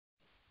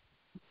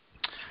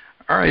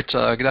All right.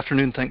 Good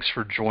afternoon. Thanks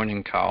for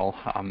joining, Kyle.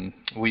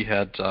 We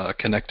had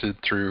connected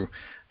through,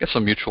 I guess, a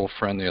mutual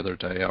friend the other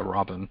day,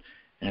 Robin,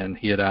 and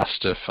he had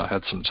asked if I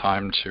had some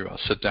time to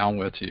sit down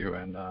with you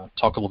and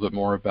talk a little bit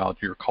more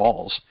about your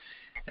calls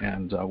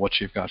and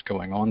what you've got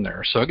going on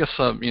there. So I guess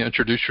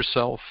introduce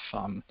yourself.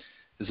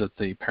 Is it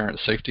the Parent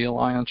Safety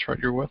Alliance, right?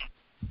 You're with?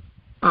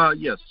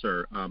 Yes,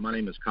 sir. My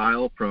name is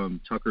Kyle from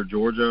Tucker,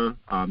 Georgia,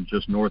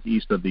 just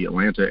northeast of the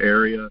Atlanta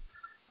area.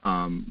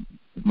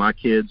 My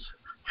kids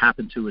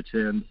happen to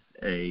attend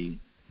a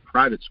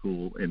private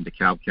school in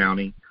DeKalb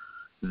County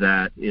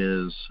that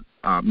is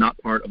not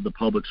part of the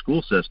public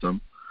school system.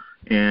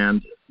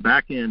 And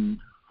back in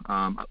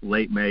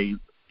late May,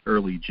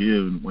 early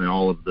June, when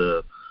all of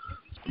the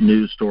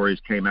news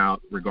stories came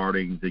out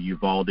regarding the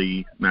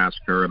Uvalde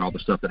massacre and all the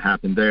stuff that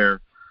happened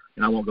there,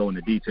 and I won't go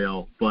into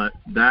detail, but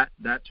that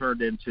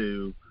turned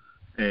into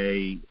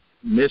a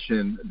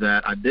mission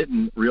that I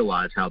didn't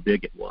realize how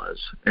big it was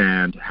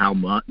and how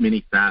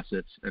many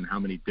facets and how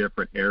many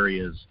different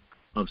areas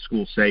of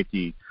school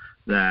safety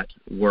that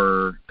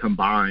were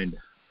combined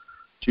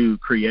to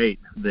create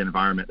the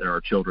environment that our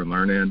children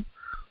learn in.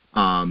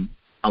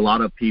 A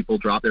lot of people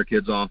drop their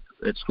kids off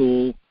at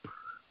school.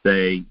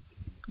 They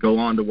go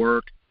on to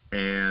work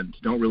and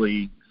don't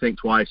really think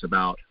twice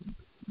about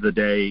the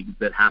day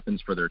that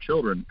happens for their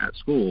children at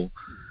school.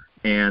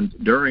 And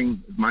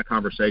during my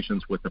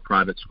conversations with the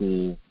private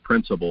school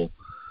principal,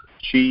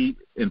 she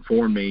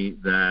informed me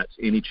that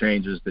any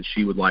changes that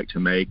she would like to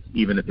make,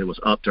 even if it was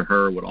up to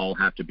her, would all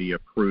have to be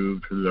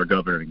approved through their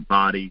governing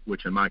body,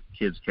 which in my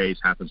kids' case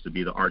happens to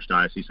be the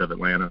Archdiocese of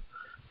Atlanta.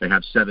 They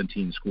have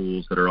 17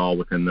 schools that are all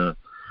within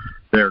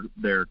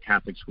their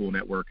Catholic school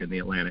network in the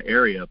Atlanta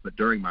area. But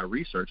during my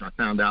research, I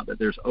found out that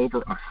there's over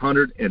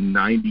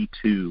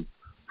 192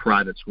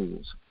 private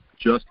schools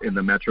just in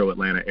the metro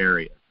Atlanta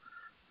area.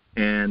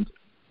 And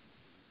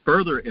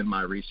further in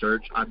my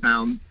research, I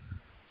found,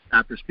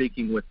 after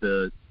speaking with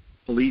the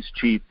police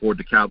chief for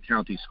DeKalb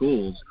County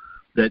Schools,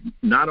 that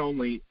not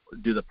only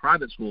do the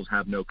private schools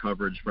have no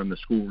coverage from the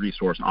school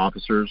resource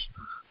officers,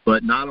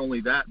 but not only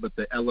that, but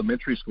the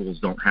elementary schools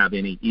don't have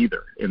any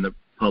either in the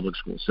public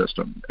school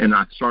system. And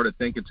I started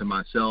thinking to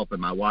myself, and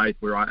my wife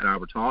and I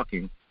were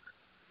talking,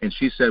 and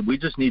she said, we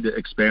just need to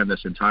expand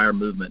this entire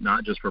movement,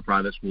 not just for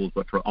private schools,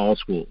 but for all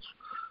schools,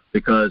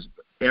 because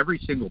every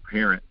single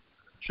parent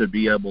should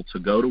be able to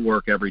go to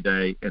work every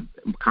day and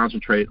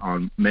concentrate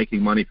on making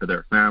money for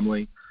their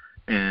family.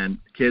 And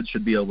kids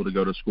should be able to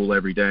go to school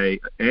every day,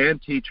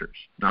 and teachers,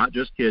 not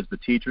just kids, the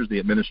teachers, the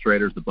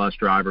administrators, the bus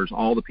drivers,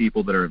 all the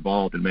people that are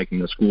involved in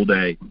making a school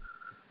day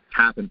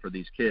happen for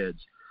these kids.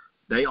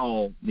 They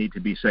all need to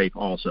be safe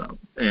also.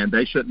 And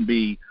they shouldn't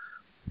be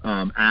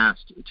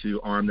asked to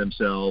arm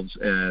themselves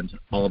and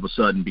all of a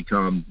sudden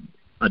become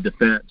a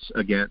defense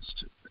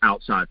against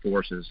outside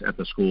forces at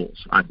the schools.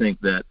 I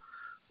think that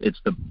it's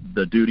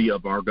the duty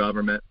of our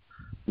government.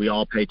 We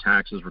all pay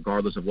taxes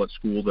regardless of what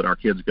school that our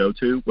kids go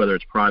to, whether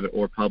it's private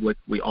or public.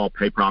 We all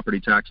pay property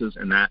taxes,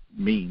 and that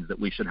means that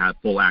we should have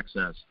full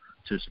access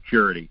to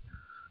security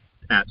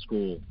at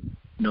school,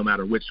 no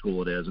matter which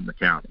school it is in the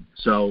county.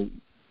 So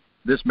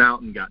this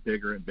mountain got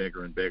bigger and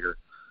bigger and bigger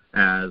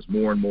as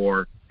more and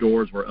more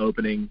doors were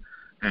opening,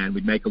 and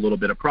we'd make a little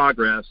bit of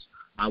progress.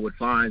 I would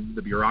find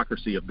the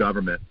bureaucracy of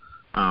government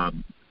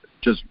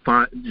just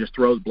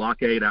throws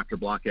blockade after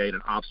blockade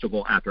and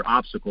obstacle after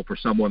obstacle for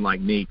someone like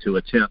me to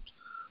attempt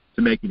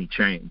to make any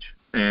change.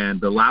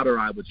 And the louder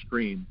I would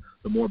scream,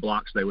 the more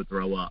blocks they would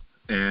throw up.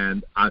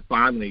 And I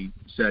finally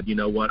said, you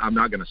know what, I'm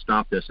not going to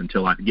stop this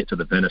until I get to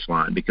the finish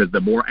line, because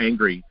the more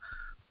angry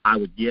I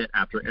would get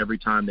after every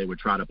time they would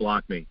try to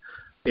block me,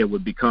 it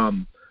would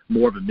become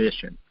more of a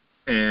mission.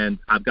 And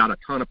I've got a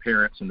ton of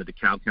parents in the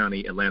DeKalb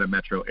County, Atlanta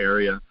metro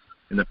area,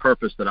 and the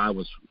purpose that I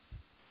was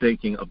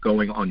thinking of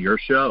going on your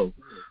show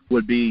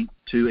would be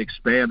to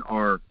expand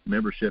our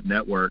membership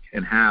network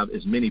and have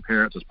as many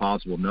parents as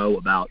possible know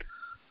about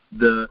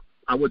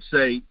I would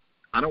say,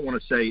 I don't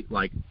want to say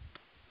like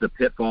the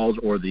pitfalls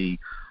or the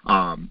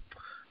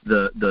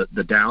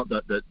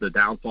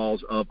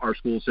downfalls of our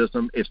school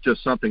system. It's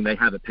just something they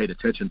haven't paid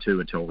attention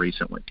to until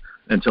recently,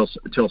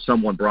 until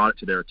someone brought it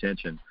to their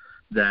attention,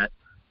 that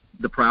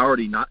the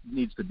priority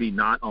needs to be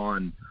not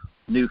on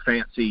new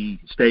fancy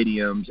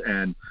stadiums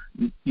and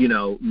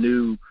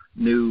new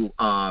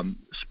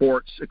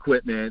sports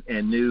equipment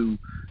and new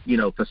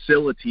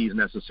facilities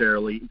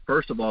necessarily.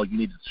 First of all, you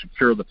need to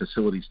secure the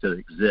facilities that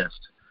exist.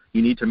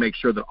 You need to make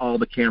sure that all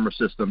the camera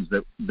systems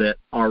that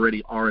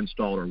already are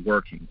installed are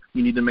working.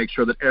 You need to make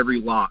sure that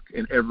every lock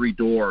and every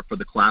door for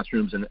the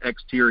classrooms and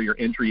exterior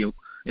entry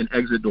and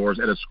exit doors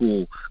at a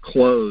school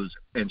close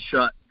and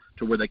shut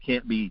to where they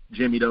can't be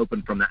jimmied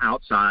open from the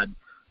outside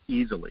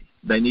easily.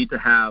 They need to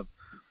have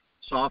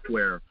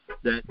software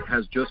that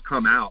has just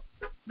come out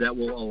that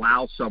will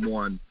allow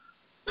someone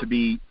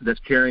that's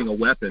carrying a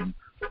weapon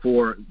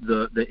for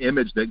the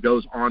image that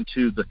goes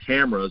onto the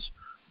cameras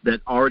that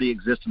already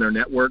exist in their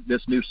network.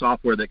 This new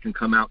software that can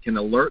come out can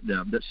alert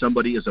them that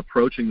somebody is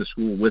approaching the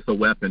school with a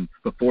weapon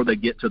before they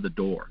get to the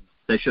door.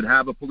 They should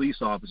have a police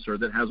officer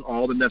that has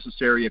all the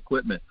necessary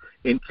equipment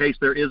in case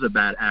there is a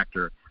bad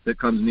actor that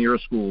comes near a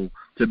school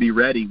to be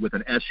ready with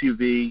an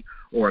SUV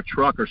or a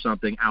truck or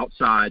something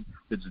outside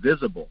that's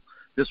visible.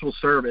 This will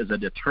serve as a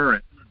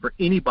deterrent for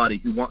anybody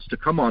who wants to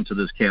come onto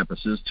those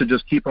campuses to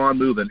just keep on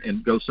moving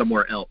and go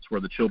somewhere else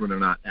where the children are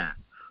not at.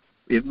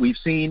 We've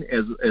seen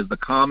as the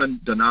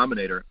common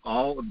denominator,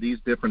 all of these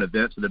different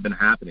events that have been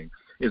happening,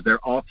 is they're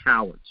all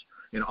cowards.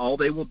 And all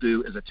they will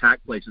do is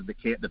attack places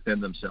that can't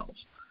defend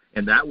themselves.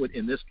 And that would,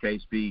 in this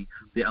case, be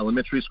the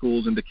elementary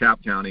schools in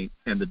DeKalb County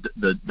and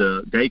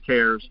the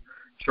daycares,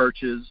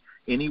 churches,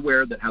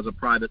 anywhere that has a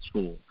private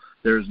school.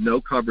 There's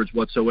no coverage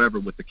whatsoever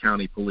with the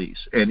county police.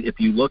 And if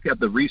you look at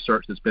the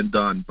research that's been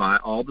done by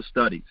all the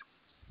studies,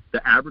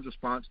 the average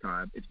response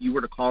time, if you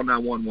were to call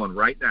 911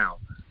 right now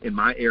in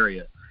my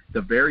area,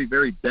 the very,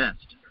 very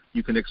best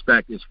you can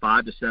expect is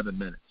 5 to 7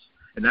 minutes.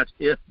 And that's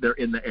if they're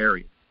in the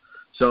area.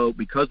 So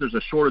because there's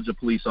a shortage of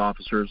police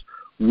officers,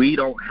 we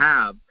don't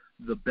have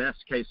the best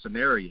case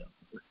scenario.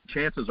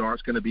 Chances are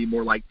it's going to be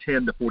more like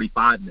 10 to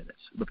 45 minutes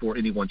before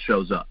anyone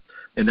shows up.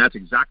 And that's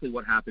exactly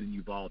what happened in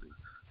Uvalde.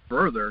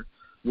 Further,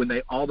 when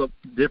all the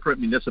different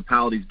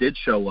municipalities did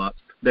show up,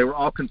 they were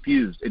all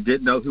confused and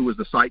didn't know who was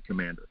the site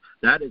commander.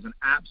 That is an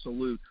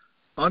absolute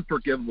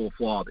unforgivable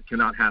flaw that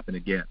cannot happen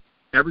again.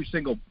 Every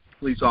single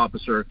police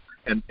officer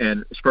and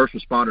first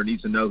responder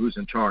needs to know who's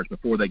in charge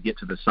before they get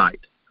to the site.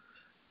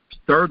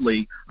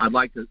 Thirdly, I'd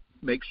like to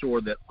make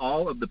sure that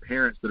all of the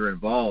parents that are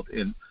involved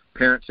in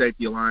Parent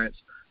Safety Alliance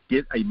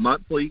get a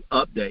monthly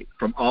update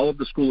from all of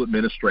the school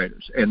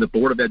administrators and the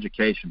Board of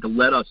Education to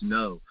let us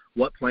know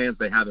what plans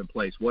they have in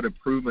place, what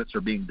improvements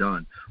are being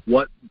done,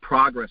 what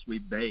progress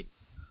we've made.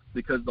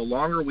 Because the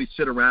longer we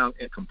sit around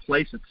at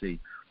complacency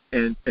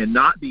and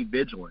not be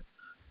vigilant,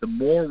 the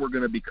more we're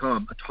going to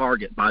become a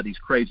target by these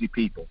crazy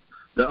people.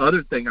 The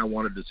other thing I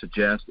wanted to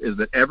suggest is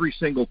that every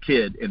single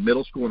kid in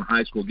middle school and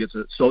high school gets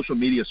a social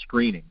media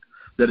screening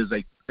that is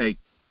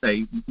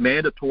a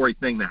mandatory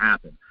thing to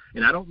happen.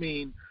 And I don't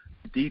mean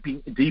deep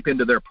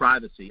into their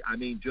privacy. I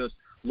mean just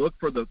look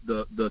for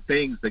the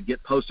things that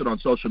get posted on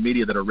social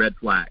media that are red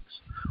flags.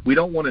 We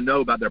don't want to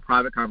know about their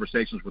private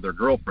conversations with their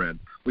girlfriend.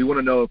 We want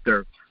to know if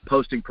they're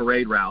posting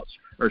parade routes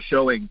or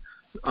showing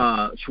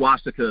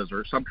swastikas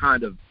or some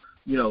kind of,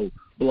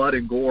 blood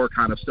and gore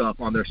kind of stuff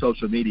on their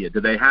social media.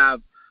 Do they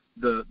have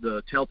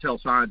the telltale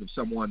signs of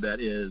someone that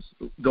is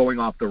going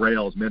off the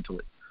rails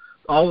mentally?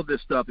 All of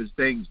this stuff is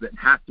things that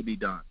have to be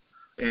done.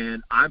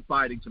 And I'm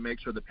fighting to make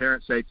sure the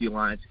Parent Safety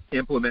Alliance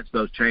implements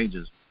those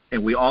changes.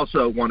 And we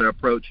also want to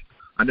approach,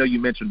 I know you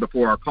mentioned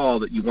before our call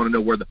that you want to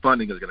know where the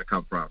funding is going to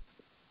come from.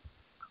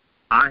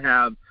 I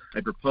have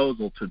a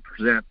proposal to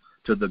present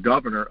to the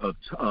governor of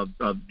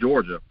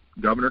Georgia,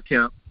 Governor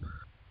Kemp,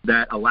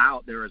 that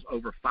there is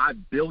over $5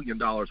 billion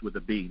with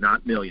a B,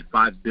 not million,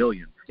 $5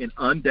 billion in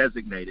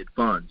undesignated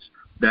funds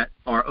that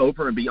are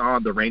over and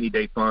beyond the rainy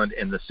day fund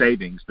and the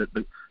savings that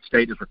the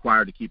state is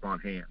required to keep on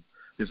hand.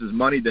 This is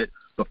money that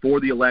before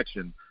the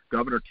election,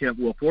 Governor Kemp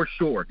will for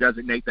sure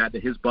designate that to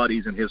his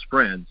buddies and his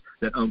friends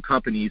that own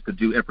companies to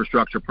do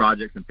infrastructure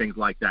projects and things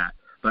like that.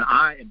 But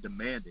I am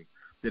demanding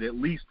that at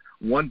least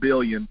 $1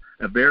 billion,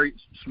 a very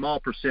small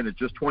percentage,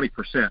 just 20%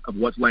 of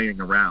what's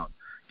laying around,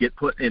 get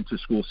put into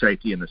school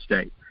safety in the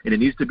state. And it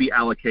needs to be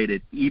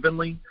allocated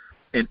evenly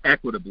and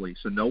equitably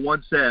so no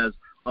one says,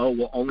 oh,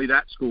 well, only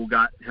that school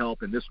got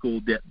help and this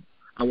school didn't.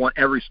 I want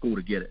every school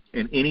to get it.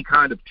 And any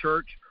kind of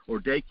church or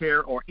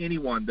daycare or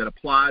anyone that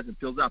applies and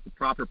fills out the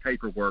proper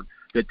paperwork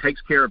that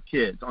takes care of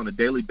kids on a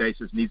daily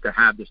basis needs to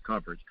have this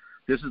coverage.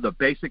 This is the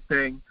basic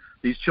thing.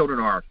 These children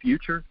are our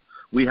future.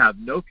 We have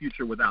no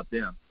future without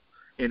them.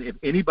 And if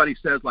anybody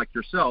says, like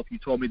yourself, you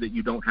told me that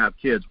you don't have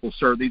kids, well,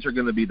 sir, these are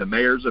going to be the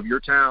mayors of your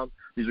town.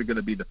 These are going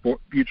to be the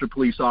future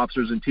police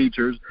officers and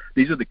teachers.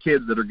 These are the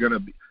kids that are going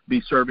to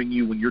be serving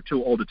you when you're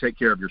too old to take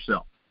care of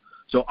yourself.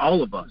 So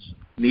all of us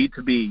need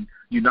to be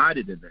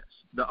united in this.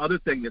 The other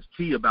thing that's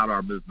key about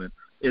our movement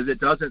is it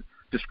doesn't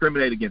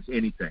discriminate against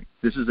anything.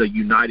 This is a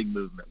uniting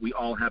movement. We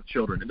all have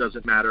children. It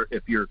doesn't matter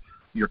if your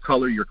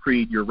color, your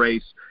creed, your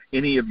race,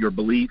 any of your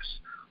beliefs,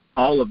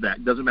 all of that.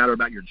 It doesn't matter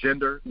about your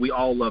gender. We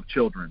all love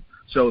children.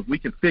 So if we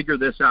can figure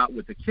this out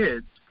with the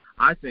kids,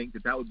 I think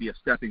that would be a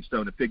stepping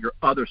stone to figure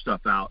other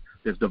stuff out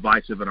that's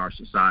divisive in our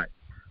society.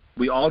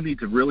 We all need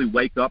to really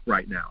wake up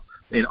right now.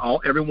 And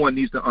everyone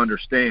needs to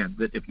understand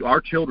that if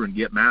our children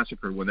get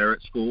massacred when they're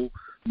at school,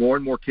 more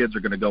and more kids are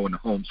going to go into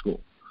homeschool.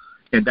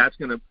 And that's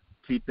going to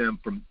keep them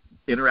from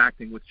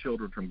interacting with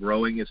children, from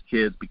growing as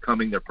kids,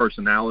 becoming their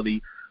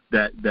personality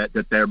that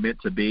they're meant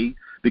to be,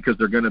 because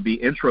they're going to be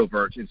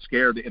introverts and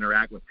scared to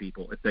interact with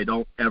people if they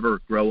don't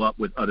ever grow up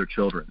with other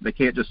children. They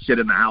can't just sit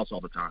in the house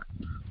all the time.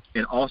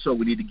 And also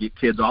we need to get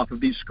kids off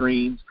of these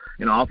screens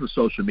and off of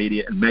social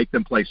media and make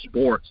them play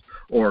sports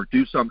or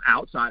do some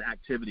outside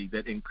activity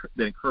that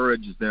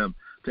encourages them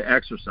to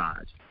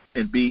exercise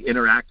and be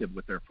interactive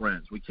with their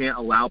friends. We can't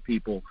allow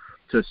people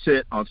to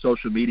sit on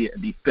social media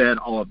and be fed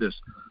all of this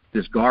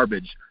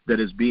garbage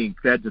that is being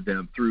fed to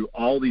them through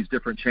all these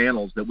different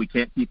channels that we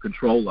can't keep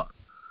control of.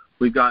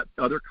 We've got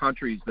other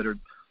countries that are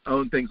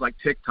own things like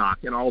TikTok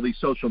and all these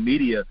social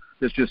media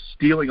that's just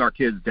stealing our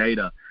kids'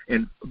 data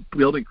and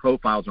building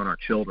profiles on our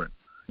children.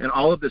 And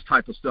all of this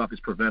type of stuff is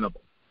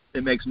preventable.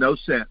 It makes no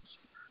sense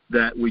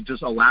that we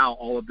just allow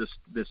all of this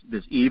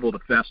evil to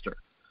fester.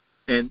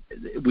 And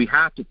we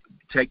have to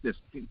take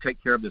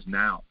care of this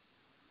now.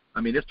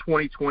 I mean, it's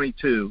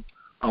 2022,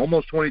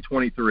 almost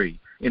 2023,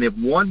 and if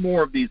one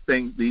more of these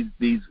things,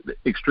 these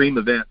extreme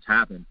events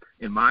happen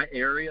in my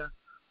area,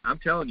 I'm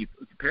telling you,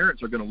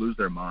 parents are going to lose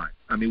their mind.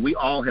 I mean, we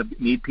all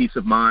need peace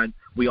of mind.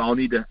 We all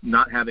need to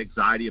not have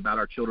anxiety about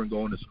our children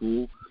going to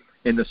school.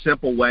 And the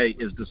simple way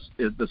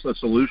the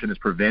solution is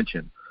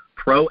prevention.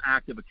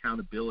 Proactive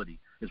accountability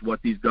is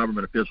what these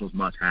government officials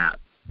must have.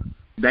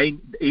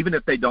 Even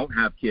if they don't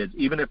have kids,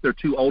 even if they're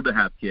too old to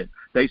have kids,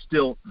 they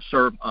still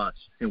serve us,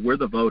 and we're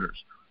the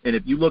voters. And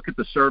if you look at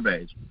the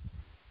surveys,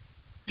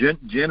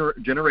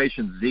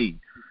 Generation Z,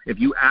 if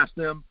you ask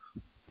them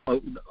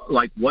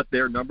like what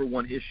their number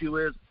one issue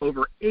is,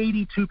 over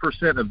 82%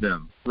 of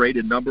them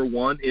rated number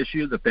one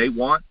issue that they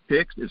want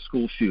fixed is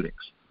school shootings.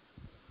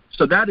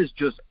 So that is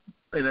just,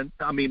 and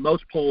I mean,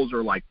 most polls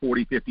are like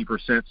 40,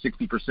 50%,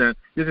 60%.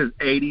 This is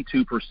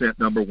 82%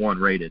 number one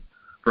rated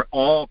for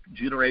all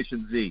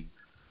Generation Z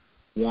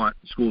want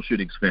school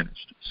shootings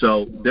finished.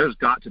 So there's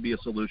got to be a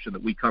solution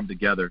that we come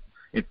together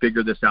and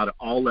figure this out at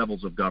all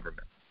levels of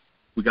government.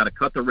 We got to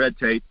cut the red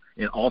tape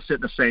and all sit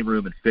in the same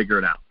room and figure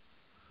it out.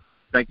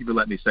 Thank you for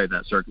letting me say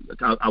that, sir.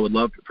 I would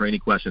love for any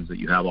questions that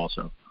you have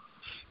also.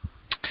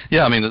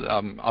 Yeah, I mean,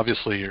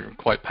 obviously you're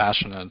quite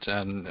passionate,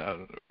 and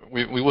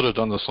we would have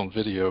done this on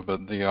video,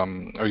 but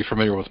are you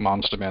familiar with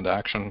Moms Demand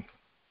Action?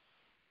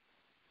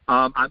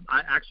 I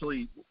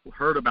actually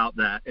heard about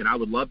that, and I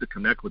would love to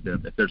connect with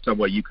them if there's some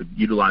way you could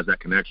utilize that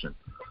connection.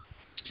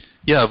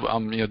 Yeah,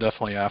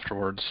 definitely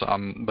afterwards.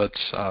 But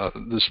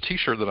this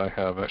T-shirt that I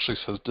have actually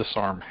says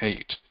 "Disarm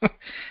Hate,"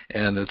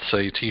 and it's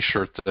a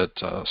T-shirt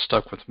that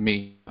stuck with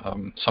me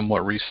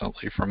somewhat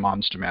recently from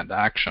Moms Demand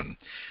Action.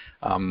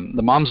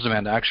 The Moms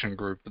Demand Action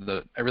group,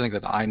 everything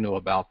that I know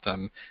about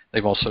them,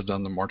 they've also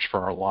done the March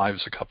for Our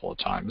Lives a couple of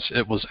times.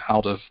 It was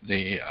out of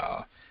the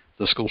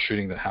school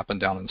shooting that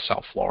happened down in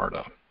South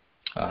Florida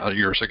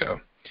years ago.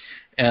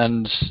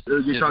 And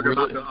you're talking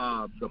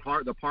about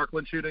the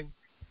Parkland shooting?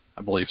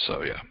 I believe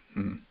so, yeah.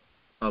 Mm-hmm.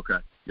 Okay.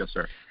 Yes,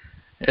 sir.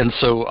 And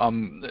so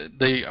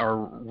they are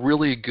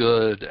really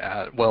good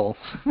at, well,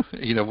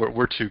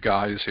 we're two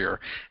guys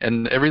here,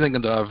 and everything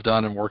that I've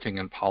done in working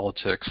in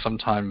politics,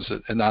 sometimes,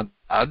 and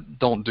I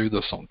don't do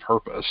this on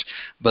purpose,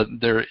 but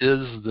there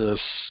is this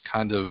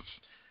kind of,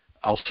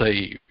 I'll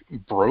say,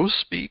 bro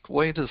speak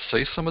way to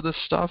say some of this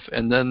stuff,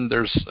 and then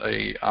there's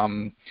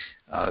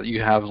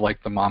you have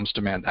like the Moms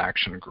Demand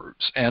Action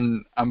groups,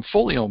 and I'm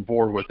fully on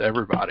board with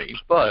everybody,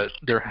 but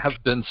there have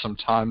been some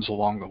times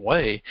along the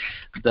way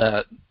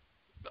that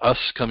us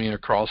coming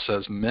across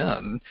as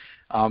men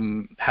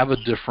have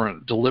a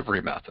different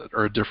delivery method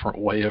or a different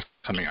way of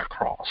coming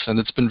across, and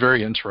it's been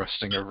very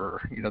interesting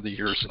over the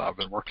years that I've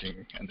been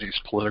working in these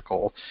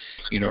political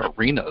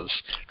arenas,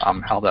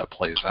 how that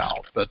plays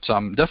out. But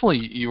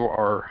definitely you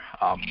are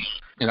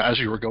as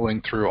you were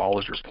going through all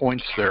of your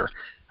points there,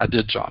 I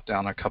did jot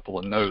down a couple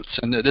of notes,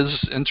 and it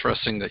is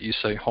interesting that you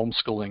say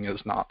homeschooling is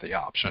not the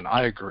option.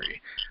 I agree.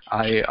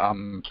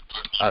 I'm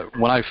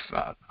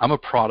a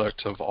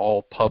product of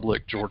all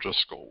public Georgia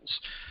schools,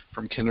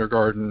 from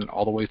kindergarten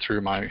all the way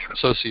through my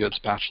associates,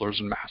 bachelor's,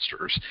 and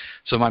master's.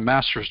 So my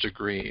master's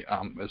degree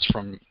is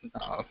from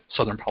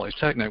Southern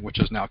Polytechnic, which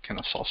is now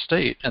Kennesaw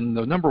State. And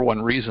the number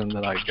one reason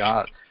that I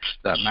got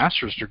that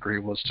master's degree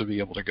was to be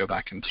able to go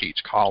back and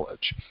teach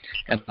college.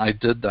 And I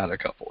did that a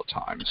couple of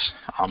times.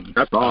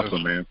 That's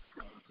awesome, man.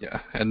 Yeah,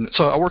 and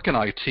so I work in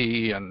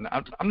IT, and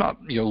I'm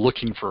not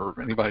looking for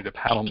anybody to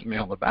pat me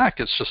on the back.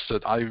 It's just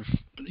that I've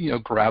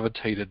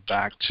gravitated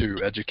back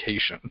to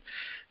education,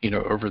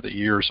 over the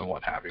years and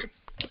what have you.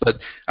 But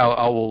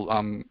I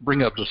will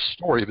bring up this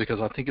story because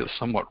I think it's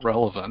somewhat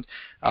relevant,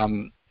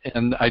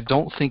 and I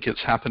don't think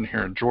it's happened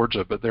here in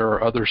Georgia, but there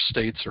are other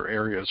states or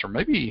areas, or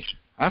maybe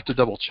I have to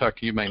double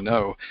check. You may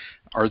know,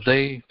 are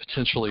they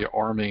potentially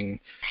arming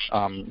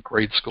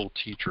grade school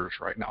teachers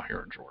right now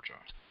here in Georgia?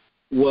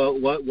 Well,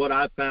 what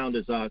I've found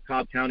is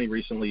Cobb County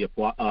recently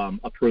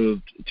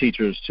approved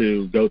teachers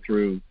to go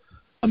through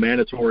a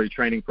mandatory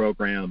training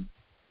program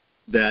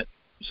that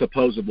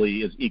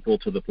supposedly is equal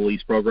to the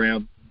police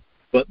program.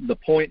 But the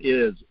point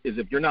is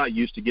if you're not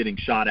used to getting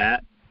shot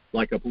at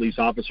like a police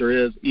officer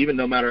is, even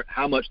no matter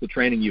how much the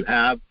training you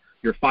have,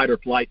 your fight or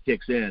flight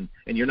kicks in,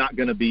 and you're not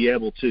going to be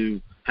able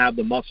to have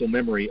the muscle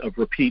memory of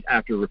repeat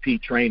after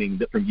repeat training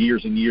that from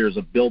years and years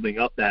of building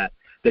up that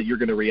you're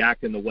going to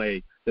react in the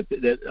way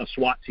that a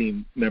SWAT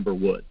team member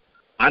would.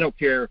 I don't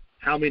care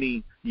how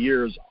many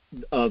years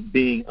of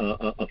being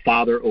a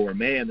father or a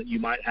man that you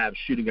might have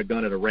shooting a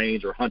gun at a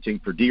range or hunting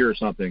for deer or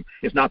something.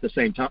 It's not the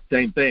same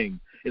thing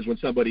as when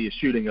somebody is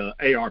shooting a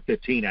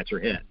AR-15 at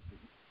your head.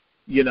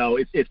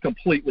 It's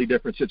completely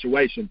different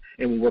situation.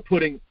 And when we're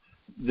putting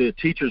the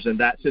teachers in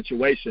that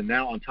situation,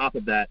 now on top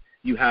of that,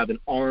 you have an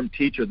armed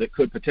teacher that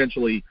could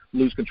potentially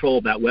lose control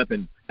of that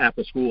weapon at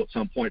the school at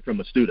some point from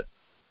a student.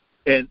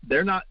 And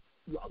they're not,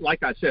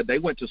 like I said, they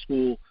went to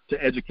school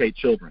to educate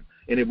children.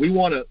 And if we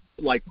want to,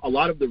 like a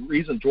lot of the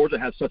reason Georgia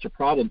has such a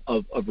problem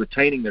of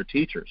retaining their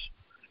teachers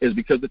is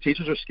because the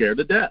teachers are scared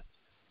to death.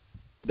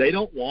 They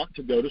don't want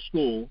to go to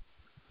school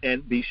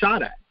and be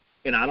shot at,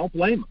 and I don't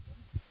blame them.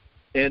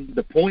 And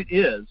the point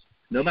is,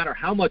 no matter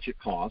how much it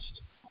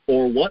costs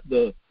or what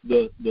the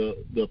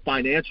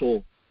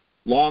financial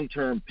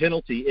long-term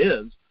penalty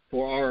is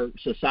for our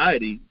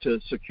society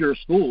to secure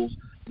schools,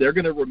 they're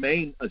going to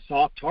remain a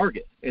soft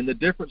target. And the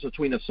difference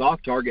between a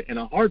soft target and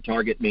a hard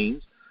target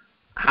means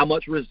how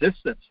much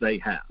resistance they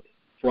have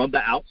from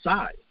the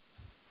outside.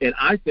 And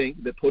I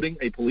think that putting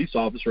a police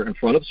officer in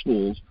front of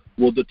schools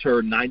will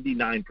deter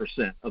 99%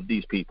 of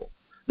these people.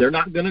 They're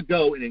not going to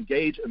go and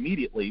engage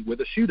immediately with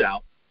a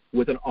shootout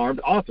with an armed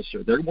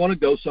officer. They want to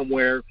go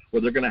somewhere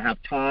where they're going to have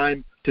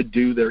time to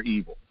do their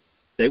evil.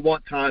 They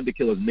want time to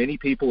kill as many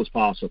people as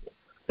possible.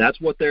 That's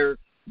what their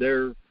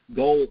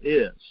goal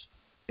is.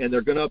 And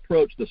they're going to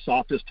approach the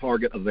softest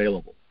target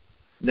available.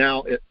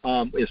 Now,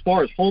 as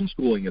far as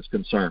homeschooling is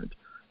concerned,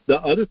 the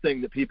other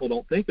thing that people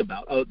don't think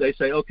about, they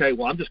say, okay,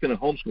 well, I'm just going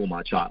to homeschool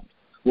my child.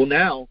 Well,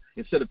 now,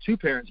 instead of two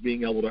parents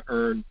being able to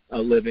earn a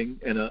living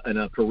and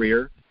a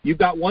career, you've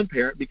got one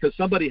parent because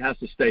somebody has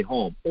to stay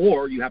home,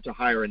 or you have to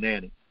hire a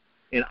nanny.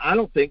 And I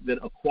don't think that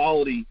a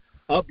quality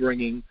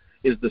upbringing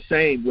is the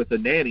same with a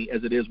nanny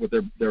as it is with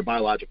their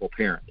biological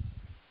parent,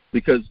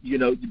 because,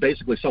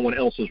 basically someone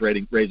else is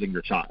raising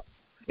your child.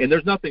 And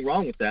there's nothing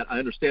wrong with that. I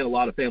understand a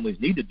lot of families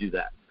need to do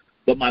that.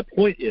 But my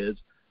point is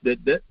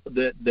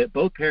that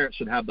both parents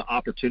should have the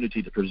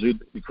opportunity to pursue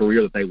the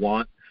career that they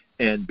want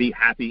and be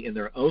happy in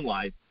their own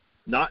life,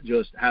 not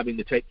just having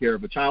to take care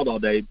of a child all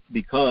day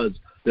because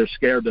they're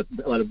scared to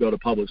let them go to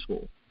public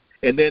school.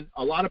 And then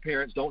a lot of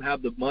parents don't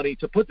have the money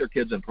to put their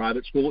kids in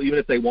private school, even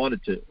if they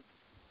wanted to.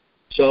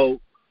 So,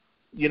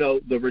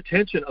 the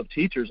retention of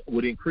teachers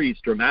would increase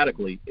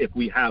dramatically if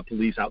we have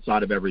police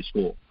outside of every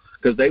school,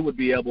 because they would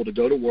be able to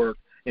go to work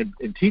and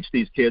teach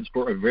these kids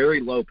for a very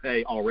low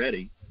pay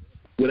already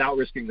without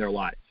risking their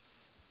life.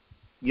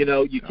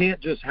 You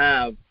can't just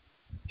have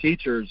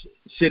teachers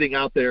sitting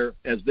out there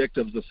as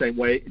victims the same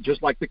way,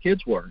 just like the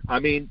kids were. I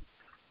mean,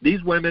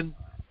 these women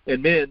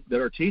and men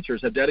that are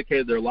teachers have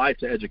dedicated their life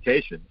to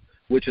education,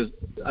 which is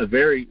a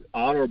very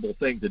honorable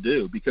thing to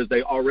do, because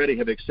they already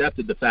have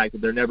accepted the fact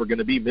that they're never going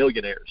to be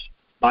millionaires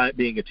by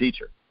being a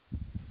teacher.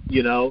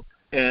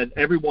 And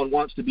everyone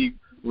wants to be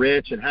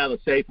rich and have a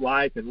safe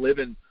life and live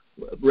in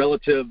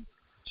relative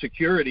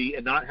security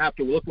and not have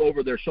to look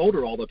over their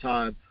shoulder all the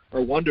time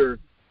or wonder,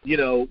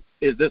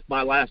 is this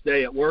my last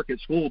day at work at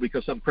school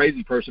because some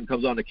crazy person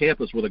comes onto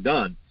campus with a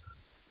gun?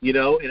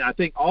 And I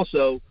think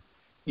also,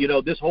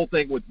 this whole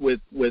thing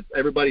with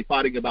everybody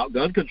fighting about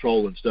gun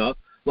control and stuff,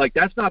 like,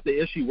 that's not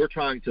the issue we're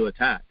trying to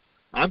attack.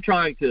 I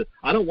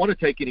don't want to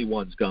take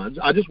anyone's guns.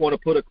 I just want to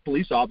put a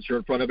police officer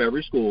in front of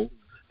every school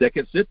that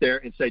can sit there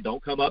and say,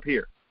 don't come up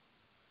here.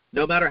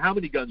 No matter how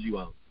many guns you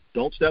own,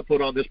 don't step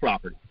foot on this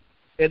property.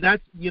 And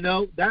that's,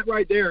 that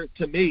right there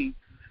to me,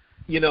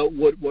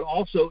 would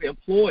also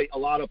employ a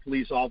lot of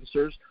police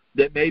officers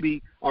that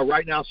maybe are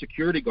right now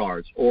security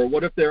guards. Or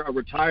what if they're a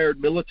retired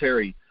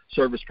military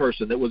service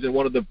person that was in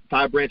one of the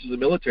 5 branches of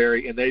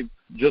military and they've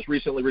just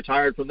recently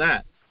retired from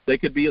that? They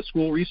could be a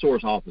school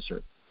resource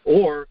officer.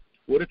 Or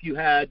what if you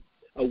had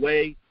a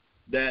way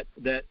that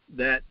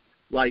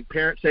like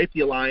Parent Safety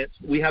Alliance,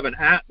 we have an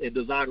app in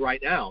design right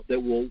now that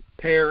will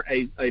pair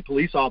a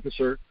police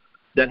officer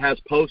that has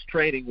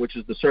post-training, which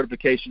is the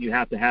certification you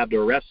have to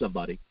arrest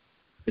somebody.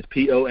 It's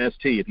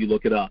POST if you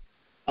look it up.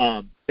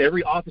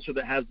 Every officer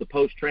that has the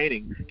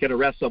post-training can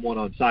arrest someone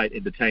on site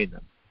and detain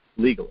them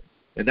legally.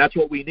 And that's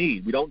what we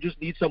need. We don't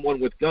just need someone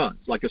with guns,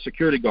 like a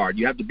security guard.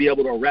 You have to be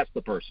able to arrest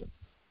the person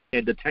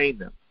and detain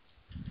them.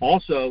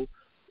 Also,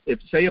 if,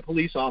 say, a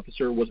police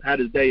officer had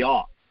his day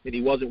off and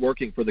he wasn't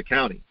working for the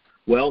county,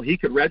 well, he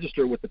could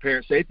register with the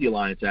Parent Safety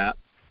Alliance app,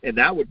 and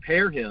that would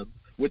pair him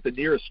with the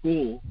nearest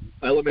school,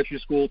 elementary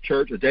school,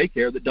 church, or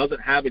daycare that doesn't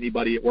have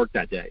anybody at work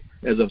that day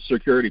as a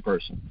security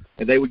person.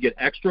 And they would get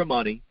extra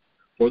money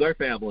for their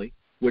family,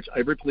 which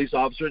every police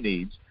officer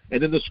needs,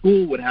 and then the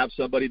school would have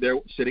somebody there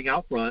sitting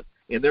out front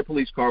in their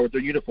police car with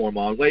their uniform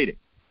on waiting.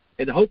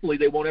 And hopefully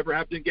they won't ever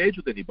have to engage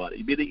with anybody.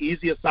 It'd be the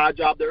easiest side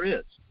job there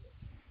is.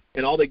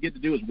 And all they get to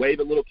do is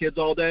wave at little kids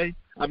all day.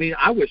 I mean,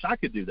 I wish I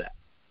could do that.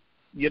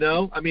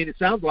 It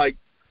sounds like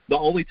the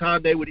only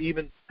time they would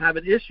even have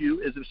an issue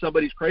is if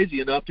somebody's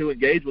crazy enough to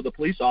engage with a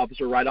police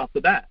officer right off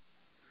the bat.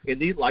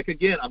 And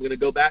again, I'm going to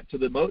go back to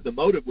the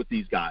motive with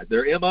these guys.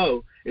 Their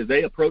MO is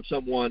they approach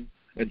someone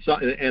and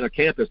a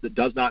campus that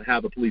does not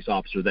have a police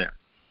officer there.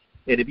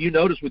 And if you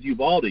notice with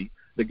Uvalde,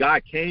 the guy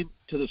came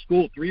to the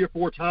school 3 or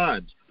 4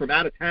 times from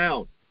out of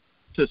town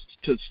to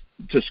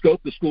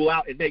scope the school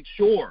out and make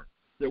sure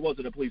there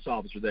wasn't a police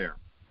officer there.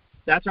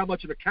 That's how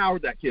much of a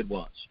coward that kid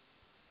was.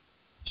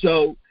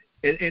 So,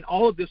 and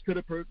all of this could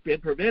have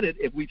been prevented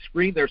if we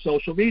screened their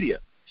social media.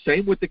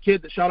 Same with the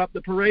kid that shot up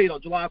the parade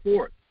on July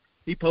 4th.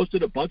 He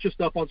posted a bunch of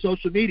stuff on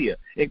social media,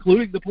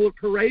 including the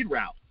parade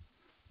route.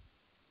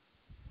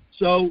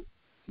 So,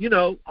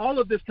 all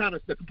of this kind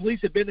of stuff. The police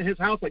had been to his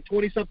house like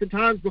 20-something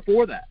times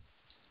before that.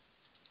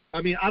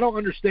 I mean, I don't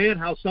understand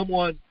how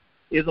someone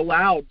is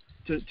allowed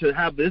to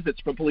have visits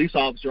from police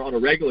officer on a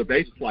regular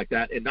basis like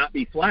that and not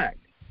be flagged.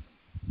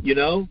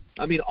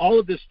 I mean, all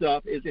of this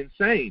stuff is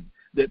insane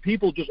that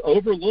people just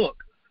overlook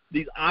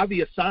these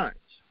obvious signs.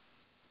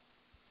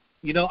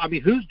 I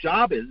mean, whose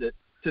job is it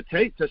to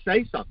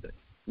say something?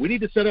 We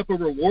need to set up a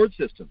reward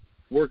system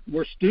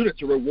where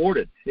students are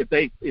rewarded if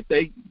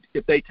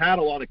they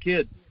tattle on a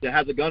kid that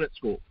has a gun at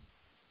school.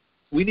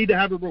 We need to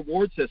have a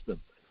reward system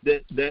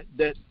that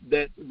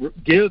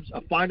gives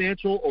a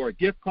financial or a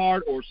gift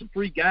card or some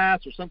free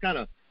gas or some kind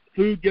of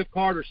food gift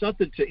card or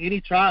something to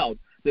any child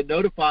that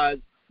notifies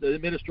the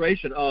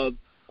administration of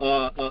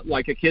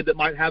like a kid that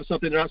might have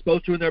something they're not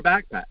supposed to in their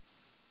backpack.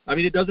 I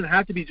mean, it doesn't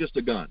have to be just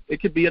a gun.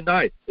 It could be a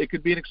knife. It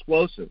could be an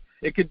explosive.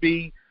 It could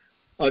be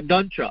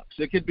nunchucks.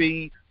 It could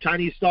be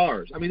Chinese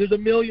stars. I mean, there's a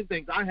million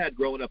things I had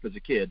growing up as a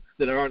kid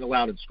that aren't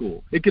allowed in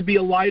school. It could be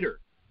a lighter.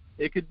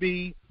 It could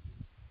be,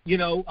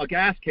 a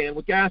gas can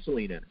with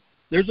gasoline in it.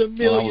 There's a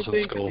million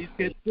things that these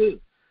kids do.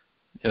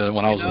 Yeah,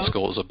 when I was in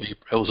school, it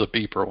was a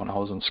beeper when I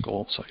was in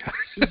school. So.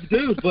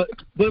 Dude, but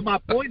my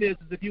point is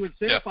if you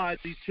incentivize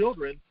these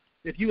children,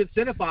 if you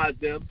incentivize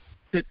them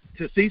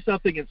to see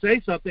something and say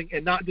something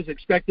and not just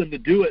expect them to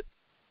do it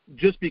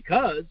just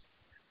because,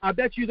 I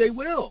bet you they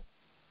will.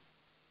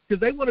 Because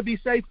they want to be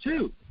safe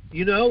too.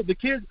 The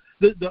kids,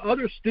 the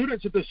other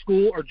students at the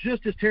school are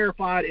just as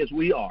terrified as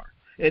we are.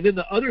 And then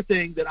the other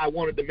thing that I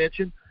wanted to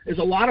mention is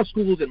a lot of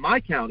schools in my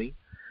county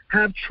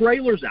have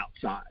trailers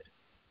outside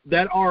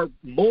that are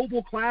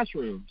mobile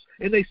classrooms,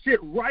 and they sit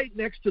right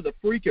next to the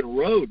freaking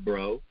road,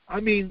 bro. I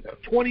mean,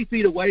 20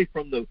 feet away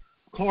from the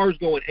cars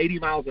going 80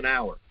 miles an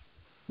hour.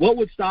 What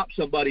would stop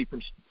somebody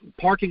from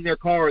parking their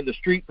car in the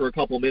street for a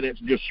couple minutes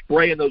and just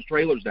spraying those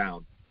trailers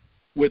down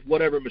with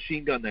whatever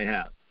machine gun they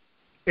have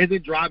and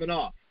then driving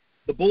off?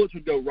 The bullets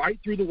would go right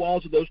through the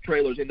walls of those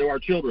trailers into our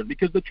children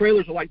because the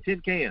trailers are like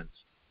tin cans.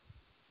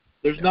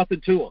 There's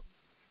nothing to them.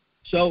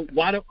 So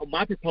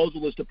my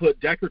proposal is to put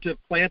decorative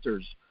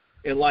planters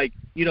and like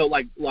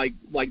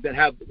that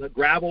have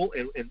gravel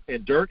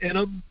and dirt in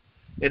them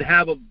and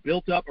have them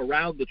built up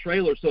around the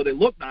trailer so they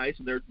look nice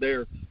and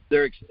they're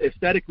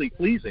aesthetically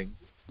pleasing,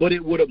 but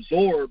it would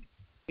absorb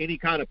any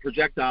kind of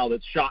projectile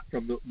that's shot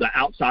from the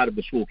outside of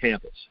the school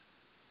campus.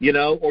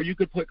 Or you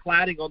could put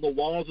cladding on the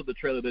walls of the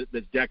trailer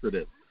that's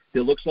decorative.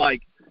 It looks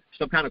like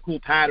some kind of cool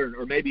pattern,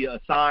 or maybe a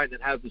sign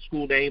that has the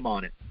school name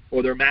on it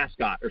or their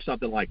mascot or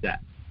something like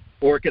that.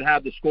 Or it could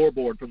have the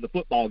scoreboard from the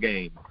football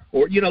game.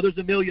 Or, there's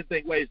a million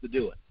ways to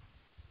do it.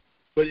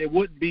 But it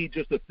wouldn't be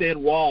just a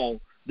thin wall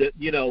that,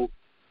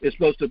 is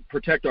supposed to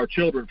protect our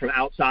children from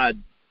outside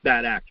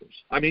bad actors.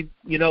 I mean,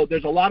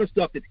 there's a lot of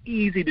stuff that's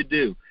easy to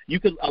do. You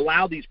could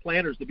allow these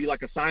planters to be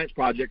like a science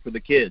project for the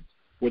kids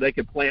where they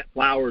could plant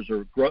flowers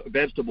or grow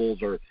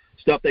vegetables or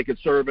stuff they could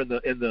serve in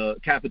the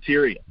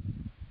cafeteria.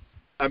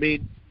 I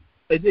mean,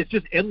 it's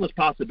just endless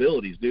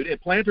possibilities, dude. And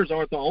planters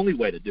aren't the only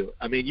way to do it.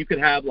 I mean, you could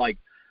have, like,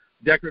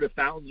 decorative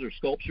fountains or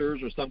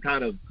sculptures or some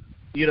kind of,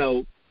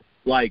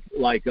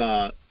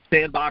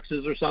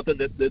 sandboxes or something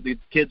that the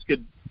kids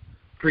could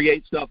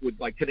create stuff with,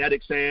 like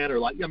kinetic sand or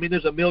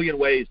there's a million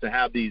ways to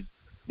have these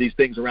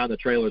things around the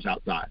trailers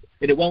outside.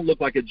 And it won't look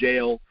like a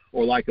jail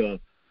or like a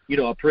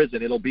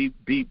prison. It'll be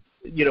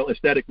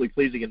aesthetically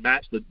pleasing and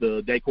match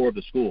the decor of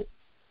the school.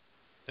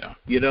 Yeah.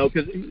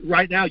 Because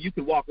right now you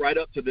could walk right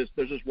up to this.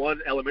 There's this one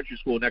elementary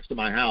school next to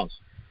my house.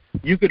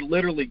 You could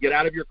literally get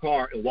out of your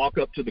car and walk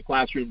up to the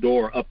classroom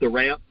door, up the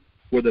ramp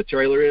where the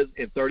trailer is,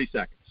 in 30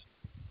 seconds.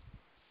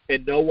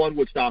 And no one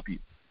would stop you.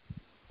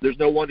 There's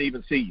no one to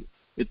even see you.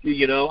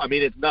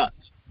 It's nuts.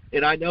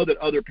 And I know that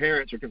other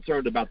parents are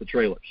concerned about the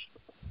trailers.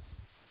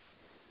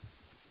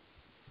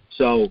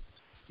 So,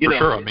 For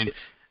sure. I mean,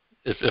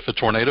 if a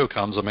tornado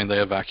comes, they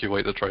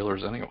evacuate the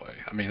trailers anyway.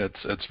 I mean,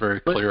 it's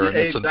very clear, and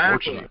it's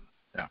unfortunate.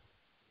 Yeah.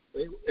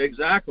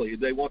 Exactly.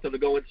 They want them to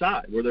go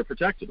inside where they're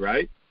protected,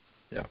 right?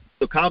 Yeah.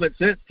 So common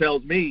sense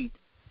tells me,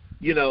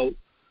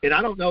 and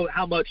I don't know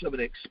how much of an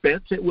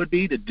expense it would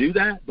be to do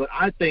that, but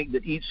I think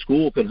that each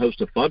school can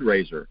host a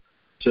fundraiser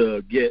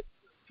to get,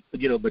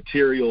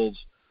 materials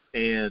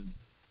and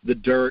the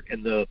dirt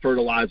and the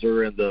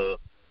fertilizer and the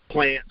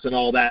plants and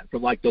all that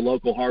from like the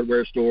local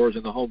hardware stores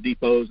and the Home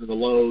Depots and the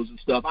Lowe's and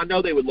stuff. I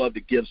know they would love to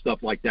give stuff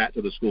like that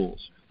to the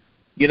schools.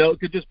 It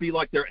could just be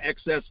like their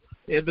excess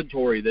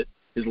inventory that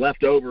is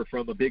left over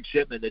from a big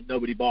shipment that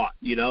nobody bought,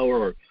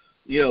 or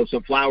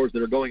some flowers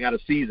that are going out of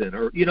season,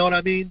 or you know what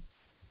I mean?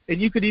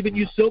 And you could even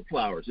use silk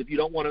flowers if you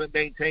don't want to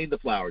maintain the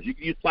flowers. You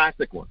can use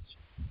plastic ones.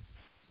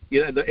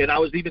 And I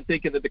was even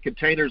thinking that the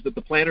containers that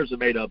the planters are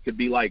made of could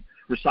be like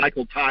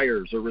recycled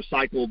tires or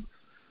recycled,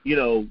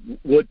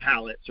 wood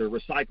pallets or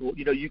recycled,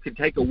 you can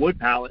take a wood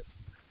pallet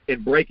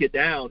and break it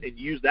down and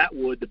use that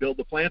wood to build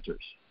the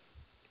planters.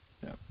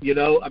 Yeah.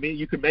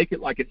 You can make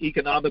it like an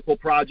economical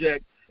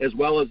project as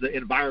well as an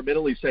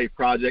environmentally safe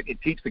project and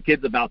teach the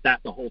kids about that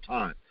the whole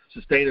time.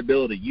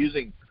 Sustainability,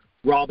 using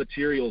raw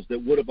materials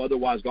that would have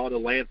otherwise gone to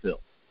landfill.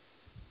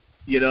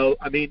 You know,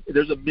 I mean,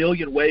 there's a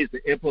million ways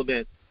to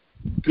implement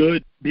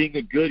being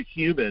a good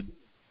human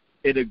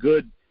and a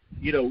good,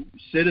 you know,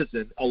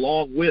 citizen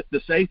along with the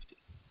safety.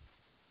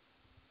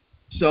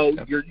 So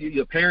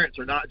your parents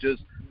are not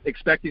just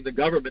expecting the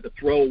government to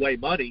throw away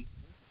money.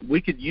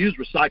 We can use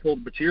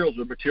recycled materials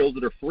or materials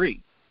that are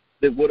free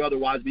that would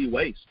otherwise be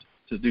waste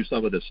to do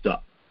some of this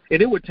stuff.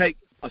 And it would take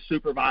a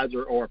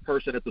supervisor or a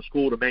person at the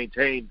school to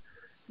maintain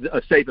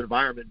a safe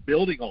environment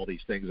building all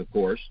these things, of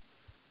course,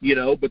 you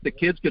know, but the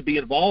kids could be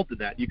involved in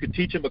that. You could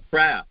teach them a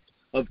craft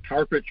of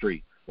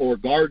carpentry or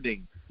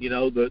gardening. You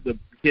know, the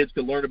kids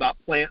could learn about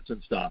plants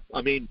and stuff.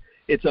 I mean,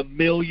 it's a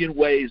million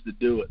ways to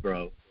do it,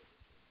 bro.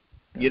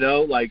 You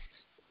know, like,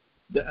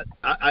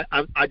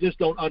 I just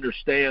don't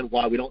understand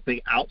why we don't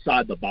think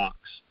outside the box.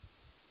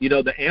 You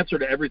know, the answer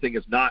to everything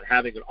is not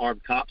having an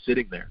armed cop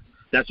sitting there.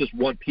 That's just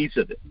one piece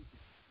of it.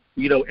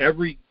 You know,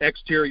 every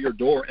exterior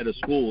door at a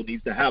school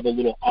needs to have a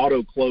little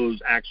auto-close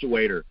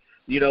actuator.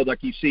 You know,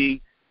 like you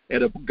see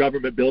at a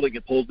government building,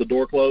 it pulls the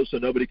door closed so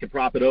nobody can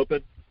prop it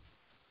open.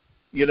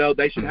 You know,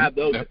 they should have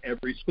those at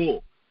every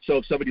school. So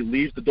if somebody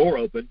leaves the door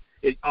open,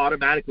 it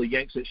automatically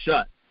yanks it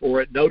shut,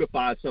 or it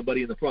notifies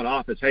somebody in the front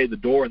office, hey, the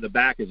door in the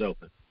back is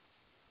open.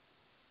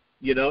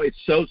 You know, it's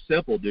so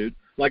simple, dude.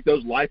 Like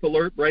those life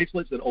alert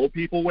bracelets that old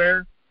people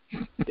wear,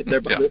 if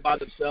they're by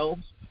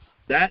themselves,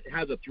 that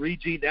has a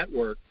 3G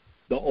network,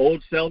 the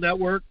old cell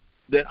network,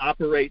 that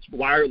operates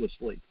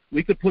wirelessly.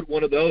 We could put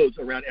one of those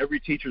around every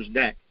teacher's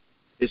neck.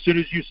 As soon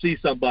as you see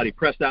somebody,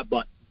 press that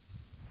button.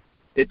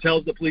 It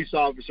tells the police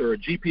officer a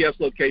GPS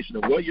location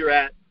of what you're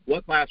at,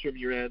 what classroom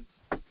you're in.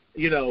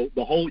 You know,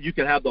 you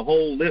can have the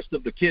whole list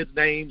of the kids'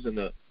 names and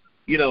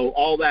you know,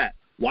 all that.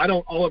 Why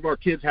don't all of our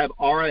kids have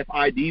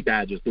RFID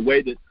badges the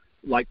way that,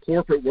 like,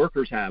 corporate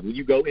workers have? When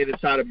you go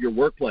inside of your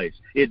workplace,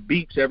 it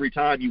beeps every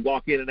time you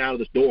walk in and out of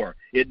this door.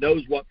 It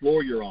knows what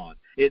floor you're on.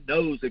 It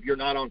knows if you're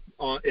not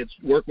on its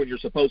work when you're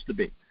supposed to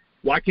be.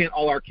 Why can't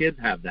all our kids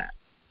have that?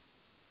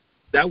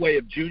 That way,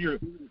 if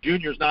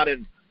junior's not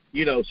in,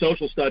 you know,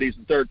 social studies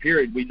in third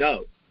period, we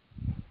know.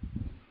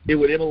 It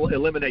would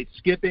eliminate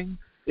skipping.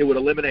 It would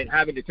eliminate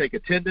having to take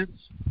attendance.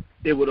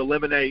 It would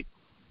eliminate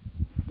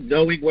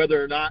knowing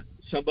whether or not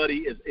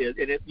somebody is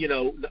in it, you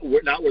know,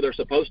 not where they're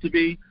supposed to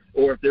be,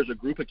 or if there's a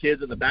group of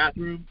kids in the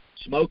bathroom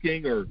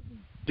smoking or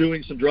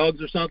doing some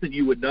drugs or something,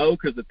 you would know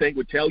because the thing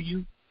would tell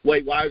you,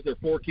 wait, why is there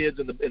 4 kids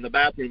in the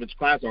bathroom? It's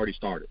class already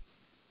started.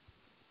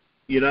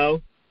 You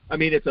know, I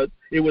mean,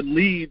 it would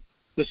leave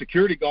the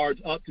security guards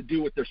up to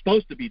do what they're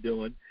supposed to be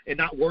doing and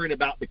not worrying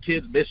about the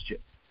kids' mischief.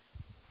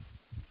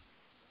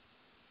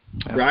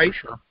 Yeah, right?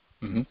 For sure.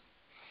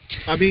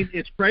 Mm-hmm. I mean,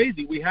 it's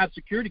crazy. We have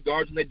security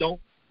guards and they don't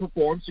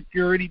perform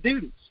security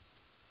duties.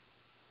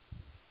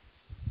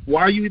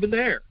 Why are you even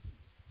there?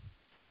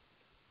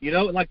 You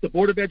know, like the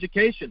Board of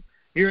Education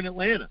here in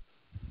Atlanta.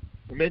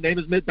 Her name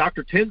is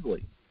Dr.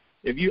 Tinsley.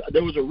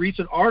 There was a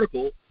recent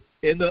article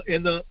in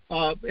the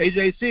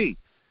AJC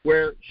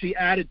where she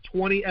added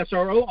 20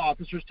 SRO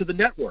officers to the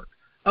network.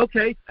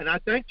 Okay, and I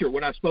thanked her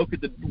when I spoke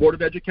at the Board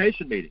of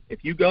Education meeting.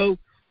 If you go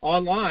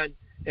online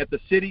at the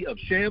city of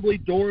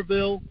Chamblee,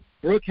 Doraville,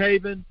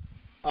 Brookhaven,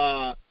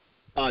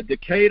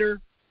 Decatur,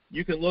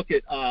 you can look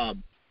at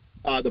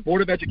the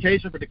Board of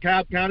Education for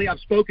DeKalb County. I've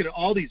spoken at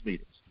all these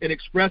meetings and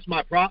expressed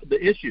the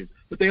issues,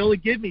 but they only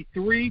give me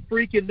 3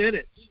 freaking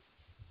minutes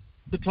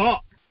to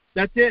talk.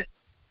 That's it,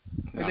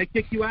 and they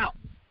kick you out.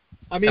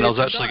 I mean, and I was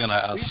actually going to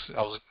ask.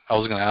 I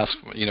was going to ask.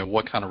 You know,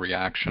 what kind of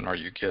reaction are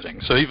you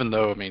getting? So even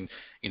though, I mean,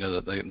 you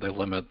know, that they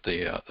limit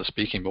the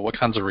speaking, but what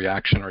kinds of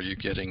reaction are you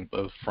getting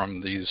both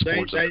from these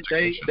boards of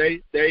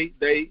education?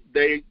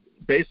 They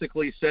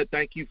basically said,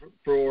 thank you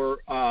for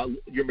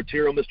your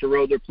material, Mr.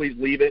 Roedler. Please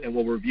leave it, and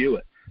we'll review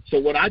it. So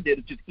what I did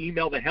is just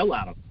email the hell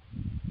out of them.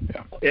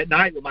 Yeah. At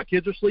night when my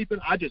kids are sleeping,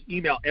 I just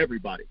email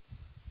everybody.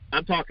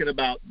 I'm talking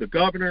about the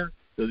governor,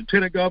 the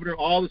lieutenant governor,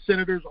 all the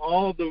senators,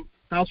 all the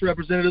House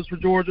representatives for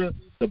Georgia,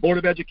 the Board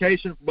of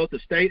Education for both the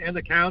state and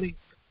the county.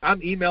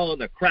 I'm emailing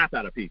the crap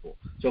out of people.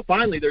 So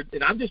finally,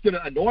 and I'm just going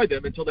to annoy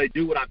them until they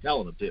do what I'm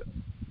telling them to,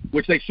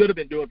 which they should have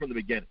been doing from the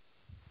beginning.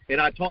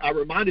 And I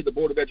reminded the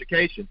Board of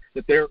Education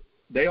that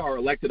they are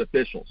elected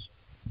officials,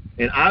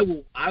 and I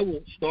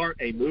will start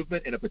a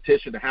movement and a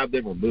petition to have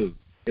them removed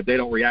if they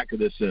don't react to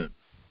this soon.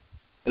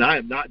 And I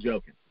am not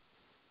joking.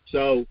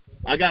 So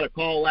I got a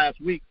call last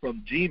week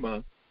from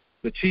GEMA,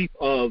 the chief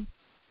of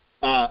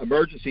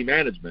emergency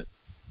management,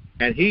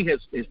 and he has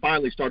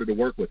finally started to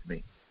work with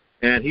me.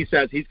 And he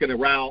says he's going to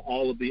route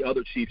all of the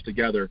other chiefs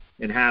together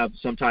and have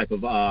some type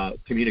of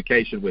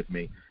communication with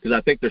me, because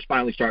I think they're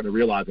finally starting to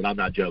realize that I'm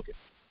not joking.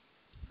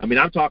 I mean,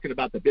 I'm talking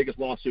about the biggest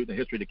lawsuit in the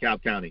history of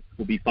DeKalb County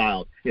will be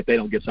filed if they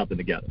don't get something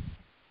together.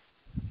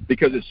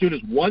 Because as soon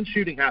as one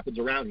shooting happens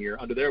around here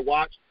under their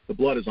watch, the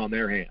blood is on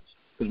their hands.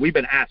 Because we've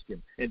been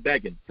asking and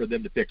begging for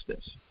them to fix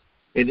this.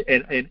 And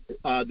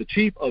the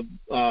chief of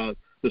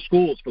the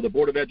schools for the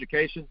Board of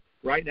Education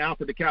right now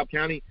for DeKalb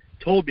County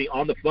told me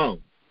on the phone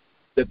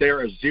that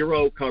there is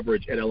 0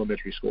 coverage at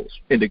elementary schools.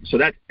 So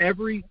that's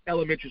every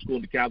elementary school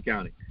in DeKalb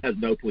County has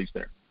no police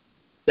there.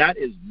 That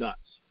is nuts.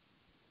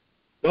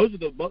 Those are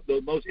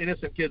the most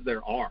innocent kids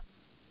there are.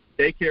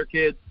 Daycare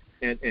kids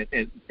and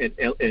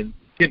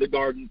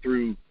kindergarten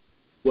through,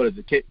 what is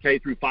it, K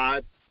through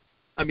 5?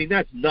 I mean,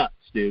 that's nuts,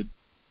 dude.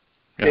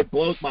 Yeah. It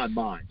blows my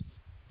mind.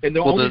 And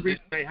the only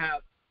reason they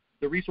have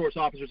the resource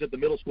officers at the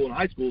middle school and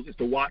high schools is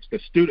to watch the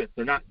students.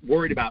 They're not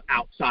worried about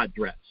outside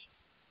threats.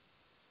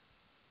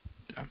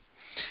 Yeah.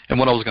 And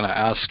what I was going to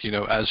ask,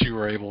 as you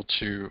were able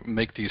to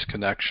make these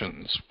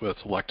connections with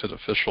elected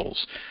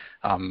officials,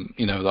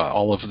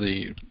 all of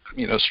the,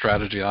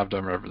 strategy I've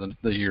done over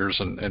the years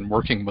and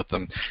working with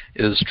them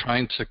is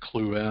trying to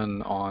clue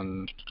in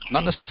on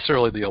not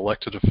necessarily the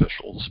elected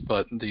officials,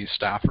 but the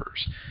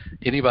staffers.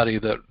 Anybody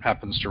that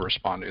happens to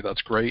respond to you,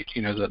 that's great,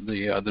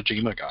 that the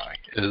GEMA guy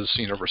is,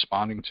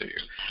 responding to you.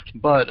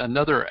 But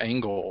another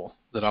angle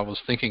that I was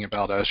thinking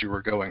about as you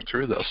were going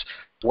through this,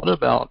 what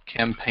about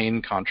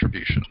campaign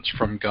contributions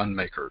from gun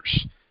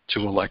makers to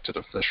elected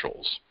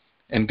officials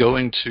and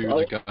going to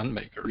the gun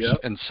makers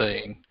and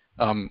saying,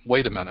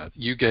 wait a minute,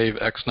 you gave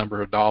X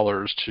number of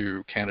dollars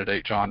to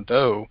candidate John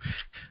Doe.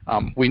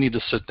 We need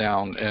to sit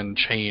down and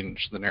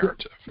change the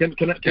narrative.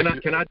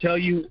 Can I tell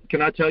you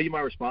my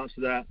response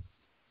to that?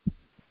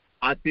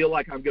 I feel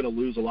like I'm going to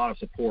lose a lot of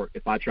support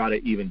if I try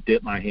to even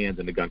dip my hands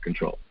into gun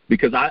control,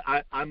 because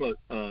I'm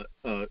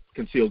a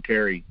concealed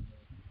carry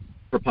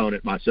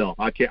proponent myself.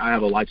 I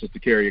have a license to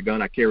carry a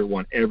gun. I carry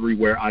one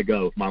everywhere I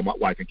go if my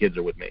wife and kids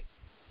are with me,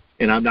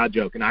 and I'm not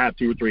joking. I have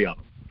 2 or 3 of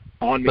them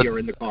on me or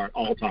in the car at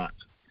all times.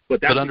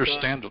 But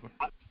understandable.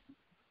 I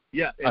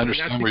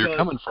understand where you're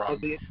coming from.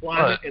 Of the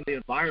climate and the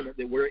environment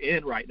that we're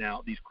in right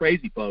now, these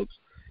crazy folks,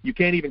 you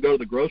can't even go to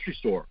the grocery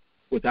store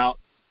without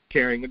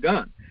carrying a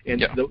gun.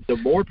 And the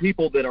more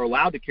people that are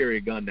allowed to carry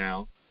a gun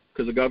now,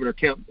 because the governor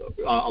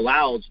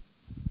allows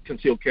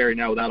concealed carry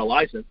now without a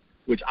license,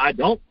 which I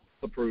don't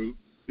approve,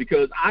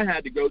 because I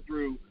had to go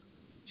through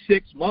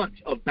 6 months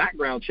of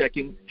background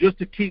checking just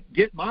to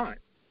get mine.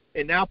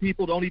 And now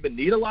people don't even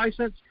need a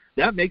license.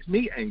 That makes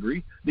me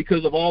angry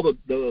because of all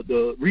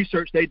the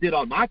research they did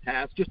on my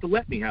past just to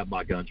let me have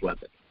my guns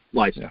weapon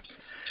license. Yeah.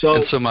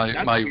 So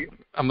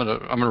I'm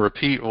gonna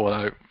repeat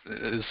what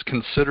is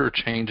consider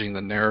changing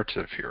the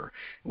narrative here.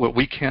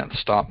 We can't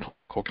stop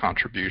political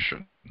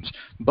contributions,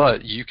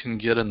 but you can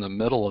get in the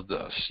middle of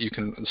this.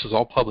 This is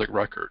all public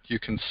record. You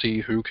can see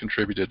who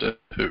contributed to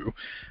who,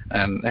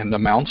 and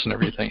amounts and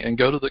everything, and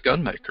go to the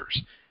gun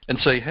makers and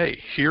say, hey,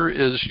 here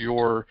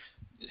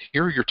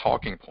are your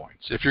talking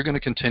points. If you're going to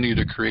continue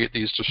to create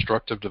these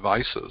destructive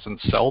devices and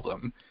sell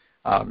them,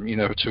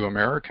 to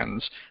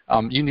Americans,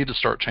 you need to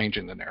start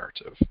changing the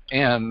narrative.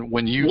 And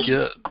when you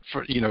get,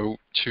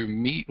 to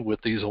meet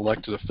with these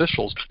elected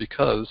officials,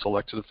 because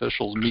elected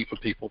officials meet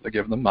with people that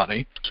give them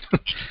money,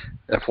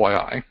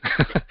 FYI.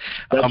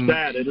 That's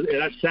sad.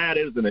 That's sad,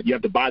 isn't it? You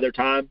have to buy their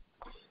time.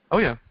 Oh,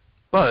 yeah.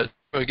 But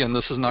again,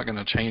 this is not going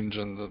to change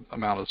in the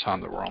amount of time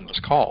that we're on this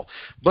call.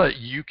 But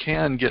you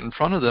can get in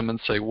front of them and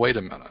say, wait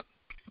a minute.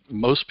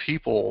 Most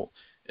people,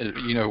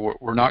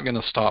 we're not going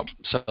to stop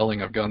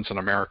selling of guns in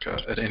America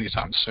at any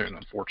time soon,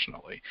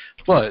 unfortunately.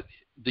 But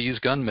these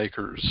gun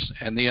makers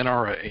and the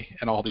NRA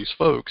and all these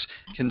folks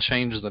can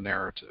change the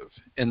narrative,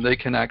 and they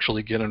can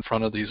actually get in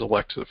front of these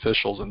elected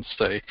officials and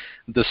say,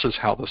 this is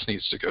how this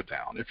needs to go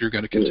down if you're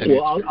going to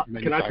continue. Well,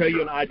 can I tell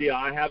you an idea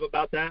I have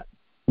about that?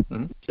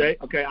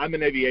 Mm-hmm. Okay, I'm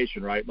in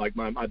aviation, right? Like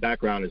my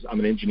background is I'm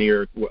an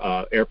engineer,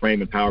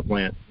 airframe and power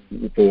plant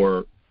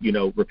for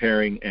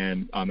repairing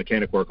and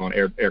mechanic work on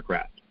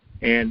aircraft.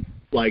 And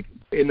like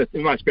in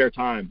my spare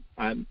time,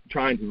 I'm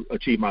trying to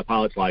achieve my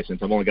pilot's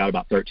license. I've only got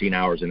about 13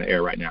 hours in the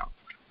air right now.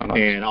 Uh-huh.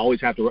 And I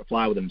always have to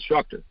fly with an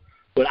instructor.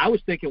 But I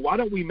was thinking, why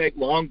don't we make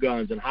long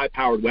guns and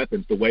high-powered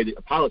weapons the way that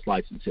a pilot's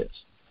license is?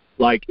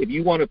 Like if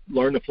you want to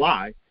learn to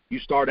fly, you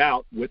start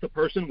out with a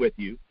person with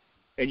you,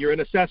 and you're in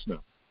a Cessna,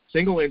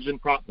 single-engine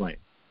prop plane.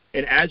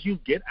 And as you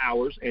get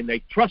hours and they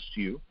trust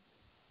you,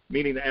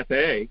 meaning the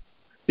FAA,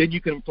 then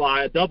you can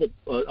fly a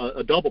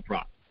double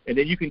prop, and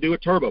then you can do a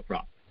turbo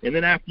prop. And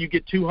then after you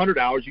get 200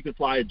 hours, you can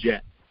fly a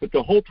jet. But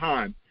the whole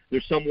time,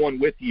 there's someone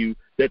with you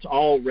that's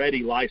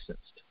already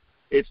licensed.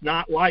 It's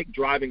not like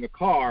driving a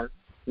car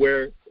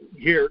where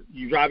here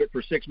you drive it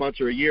for 6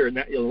 months or a year, and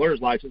that you learn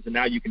license, and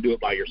now you can do it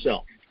by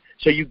yourself.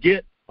 So you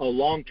get a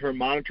long-term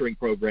monitoring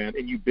program,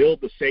 and you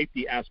build the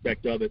safety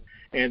aspect of it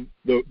and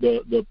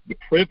the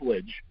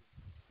privilege,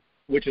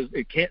 which is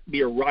it can't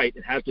be a right,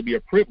 it has to be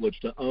a privilege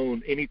to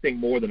own anything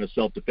more than a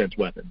self-defense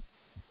weapon.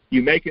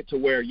 You make it to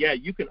where,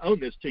 you can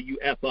own this till you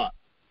F up.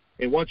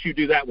 And once you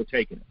do that, we're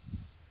taking it,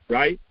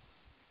 right?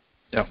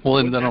 Yeah, well,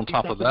 and then on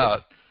top of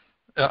that,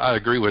 I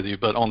agree with you,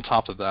 but on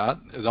top of that,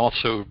 it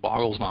also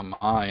boggles my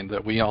mind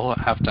that we all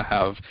have to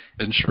have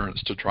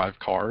insurance to drive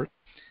cars,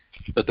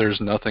 but there's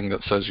nothing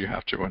that says you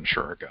have to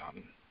insure a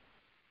gun.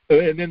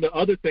 And then the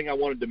other thing I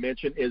wanted to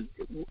mention is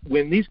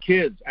when these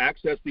kids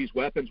access these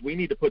weapons, we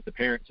need to put the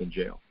parents in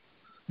jail,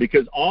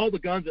 because all the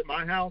guns at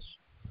my house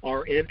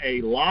are in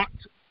a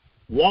locked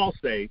wall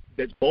safe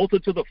that's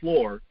bolted to the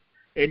floor,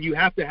 and you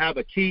have to have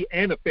a key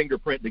and a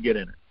fingerprint to get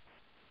in it.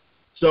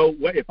 So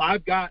if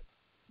I've got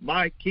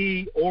my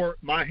key or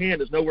my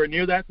hand is nowhere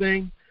near that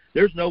thing,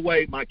 there's no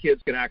way my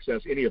kids can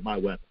access any of my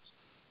weapons.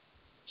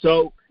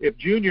 So if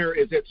Junior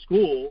is at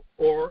school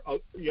or,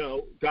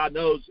 God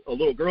knows a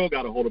little girl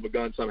got a hold of a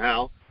gun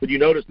somehow, but you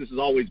notice this is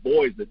always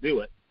boys that do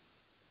it,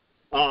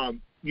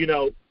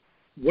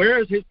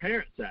 where is his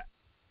parents at?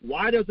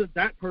 Why doesn't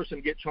that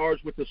person get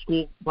charged with the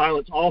school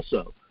violence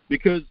also?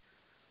 Because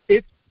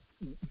it's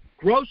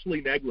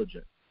grossly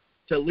negligent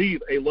to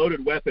leave a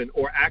loaded weapon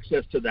or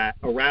access to that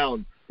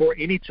around for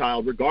any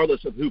child,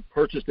 regardless of who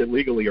purchased it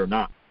legally or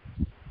not.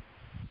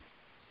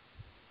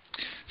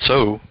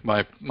 So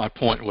my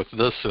point with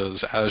this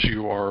is, as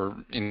you are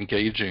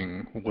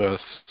engaging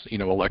with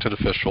elected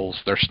officials,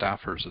 their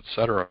staffers,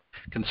 etc.,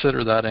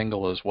 consider that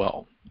angle as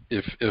well.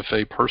 If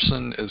a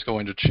person is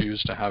going to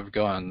choose to have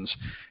guns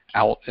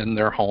out in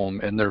their home,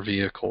 in their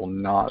vehicle,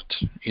 not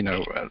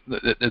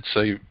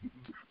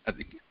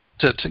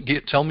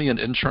tell me an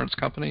insurance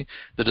company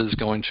that is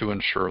going to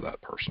insure that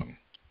person.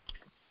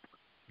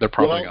 They're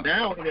probably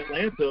now in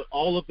Atlanta,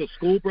 all of the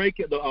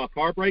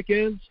car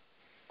break-ins,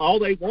 all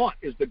they want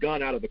is the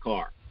gun out of the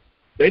car.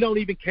 They don't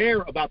even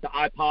care about the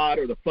iPod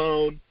or the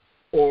phone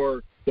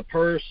or the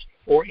purse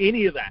or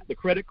any of that. The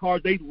credit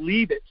card, they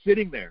leave it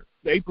sitting there.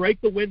 They break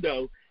the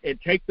window and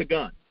take the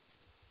gun.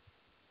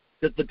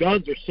 Because the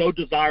guns are so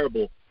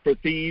desirable for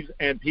thieves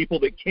and people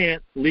that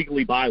can't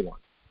legally buy one.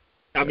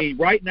 I mean,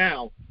 right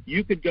now,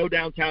 you could go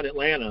downtown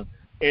Atlanta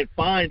and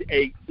find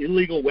a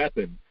illegal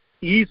weapon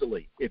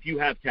easily if you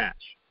have cash.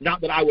 Not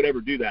that I would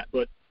ever do that,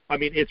 but, I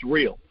mean, it's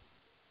real.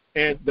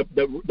 And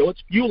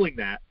what's fueling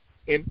that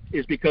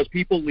is because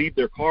people leave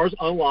their cars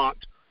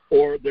unlocked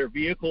or their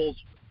vehicles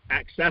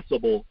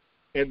accessible,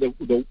 and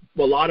a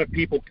lot of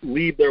people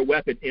leave their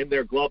weapon in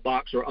their glove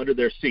box or under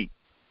their seat.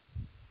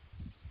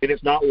 And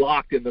it's not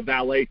locked in the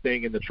valet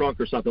thing in the trunk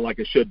or something like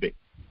it should be.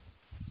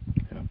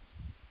 Yeah.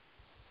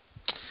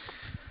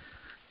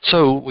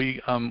 So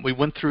we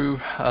went through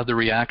the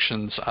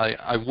reactions.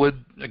 I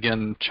would,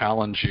 again,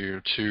 challenge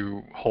you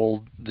to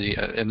hold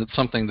and it's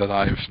something that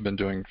I've been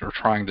doing or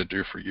trying to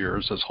do for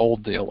years, is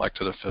hold the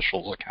elected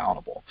officials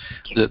accountable.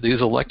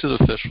 These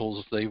elected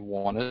officials, they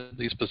wanted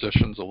these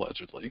positions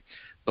allegedly,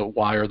 but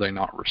why are they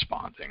not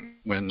responding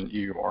when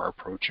you are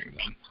approaching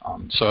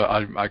them? So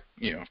I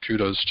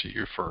kudos to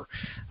you for,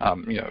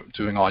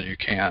 doing all you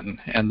can.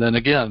 And then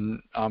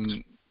again,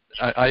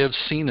 I have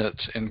seen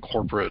it in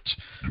corporate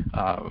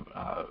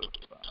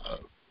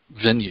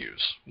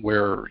venues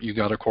where you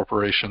got a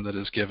corporation that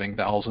is giving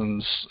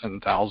thousands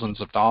and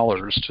thousands of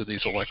dollars to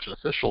these elected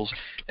officials,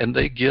 and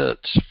they get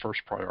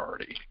first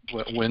priority.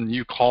 When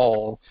you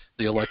call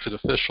the elected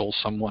official,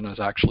 someone is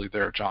actually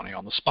there, Johnny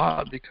on the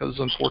spot, because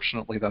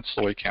unfortunately that's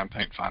the way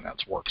campaign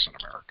finance works in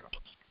America.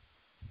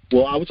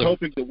 Well, I was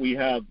hoping that we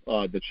have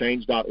the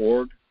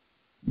change.org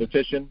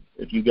petition.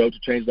 If you go to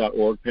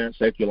change.org, Parent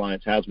Safety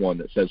Alliance has one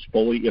that says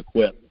fully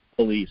equip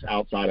police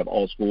outside of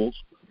all schools,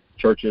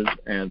 churches,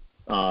 and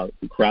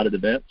crowded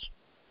events.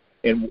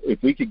 And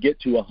if we could get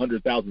to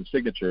 100,000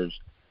 signatures,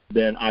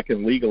 then I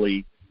can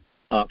legally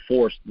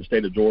force the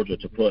state of Georgia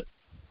to put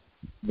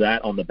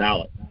that on the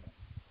ballot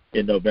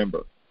in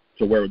November,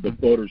 to where the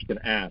voters can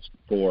ask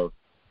for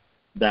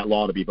that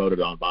law to be voted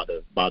on by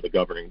the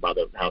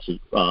House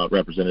of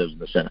Representatives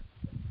and the Senate.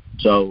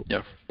 So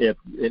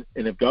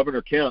if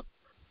Governor Kemp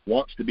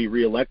wants to be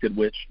reelected,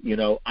 which,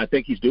 I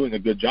think he's doing a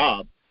good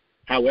job.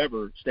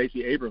 However,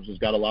 Stacey Abrams has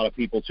got a lot of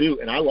people too,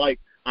 and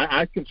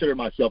I consider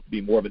myself to be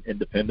more of an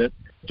independent,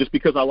 just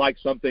because I like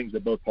some things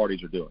that both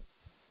parties are doing.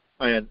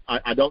 And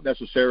I don't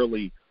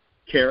necessarily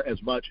care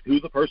as much who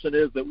the person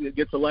is that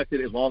gets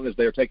elected, as long as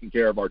they're taking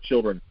care of our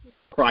children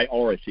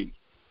priority.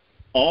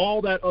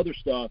 All that other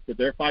stuff that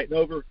they're fighting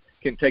over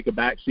can take a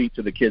back seat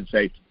to the kids'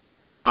 safety.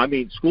 I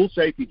mean, school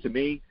safety to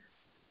me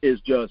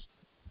is just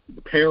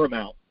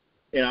paramount.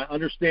 And I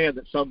understand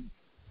that some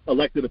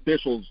elected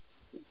officials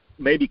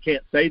maybe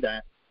can't say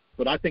that,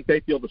 but I think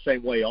they feel the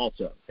same way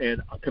also.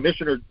 And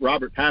Commissioner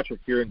Robert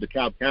Patrick here in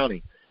DeKalb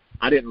County,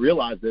 I didn't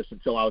realize this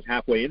until I was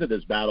halfway into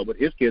this battle, but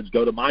his kids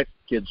go to my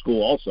kid's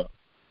school also,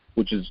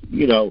 which is,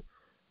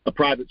 a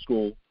private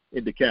school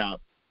in DeKalb.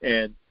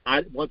 And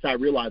once I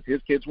realized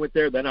his kids went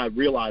there, then I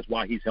realized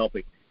why he's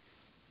helping.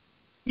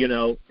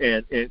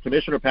 And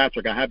Commissioner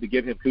Patrick, I have to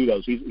give him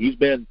kudos. He's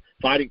been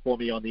fighting for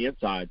me on the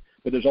inside,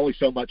 but there's only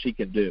so much he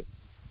can do.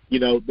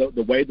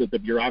 The way that the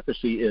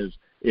bureaucracy is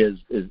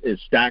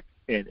stacked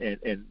and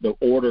the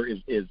order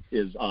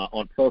is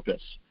on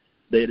purpose.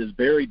 That it is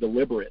very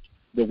deliberate,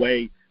 the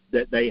way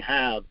that they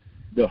have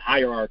the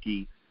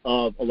hierarchy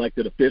of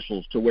elected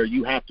officials, to where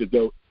you have to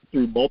go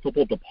through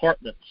multiple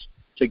departments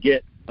to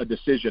get a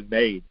decision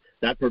made.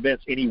 That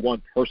prevents any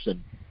one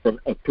person from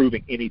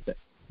approving anything.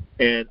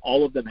 And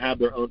all of them have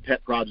their own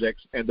pet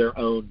projects and their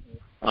own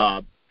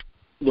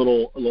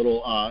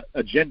little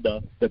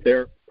agenda that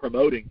they're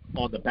promoting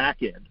on the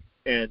back end,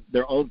 and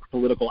their own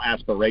political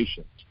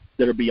aspirations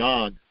that are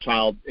beyond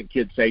child and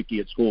kid safety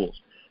at schools.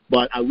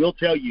 But I will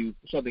tell you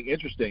something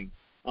interesting.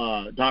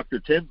 Dr.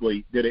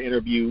 Tinsley did an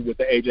interview with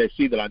the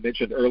AJC that I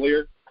mentioned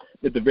earlier.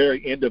 At the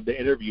very end of the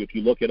interview, if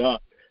you look it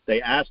up,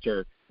 they asked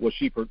her, was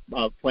she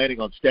planning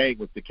on staying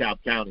with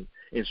DeKalb County?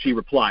 And she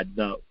replied,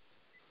 no.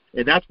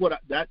 And that's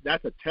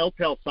that's a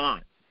telltale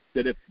sign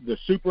that if the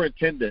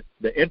superintendent,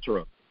 the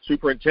interim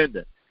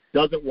superintendent,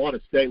 doesn't want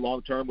to stay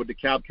long-term with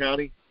DeKalb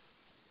County,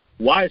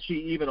 why is she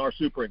even our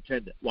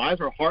superintendent? Why is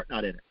her heart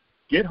not in it?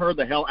 Get her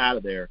the hell out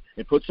of there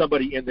and put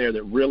somebody in there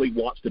that really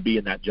wants to be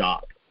in that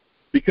job.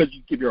 Because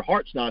if your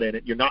heart's not in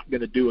it, you're not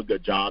going to do a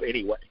good job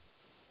anyway.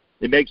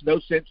 It makes no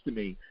sense to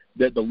me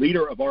that the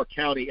leader of our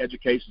county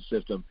education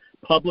system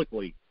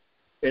publicly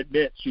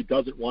admits she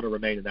doesn't want to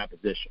remain in that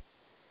position.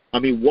 I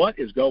mean, what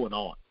is going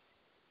on?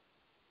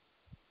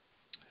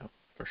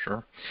 For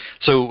sure.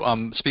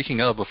 So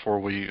speaking of,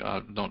 before we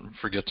don't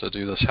forget to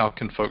do this, how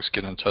can folks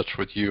get in touch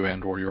with you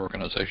and or your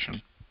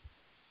organization?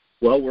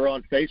 Well, we're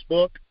on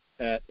Facebook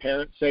at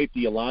Parent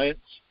Safety Alliance.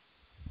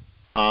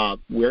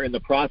 We're in the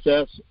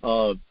process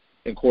of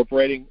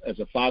incorporating as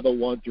a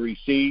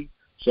 501(c)(3),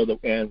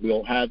 and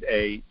we'll have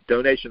a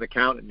donation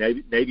account at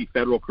Navy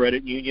Federal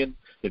Credit Union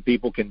that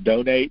people can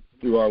donate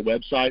through our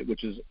website,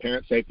 which is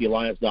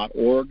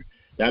parentsafetyalliance.org.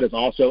 That is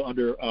also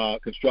under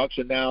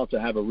construction now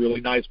to have a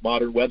really nice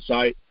modern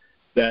website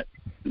that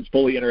is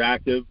fully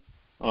interactive.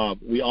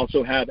 We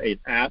also have an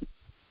app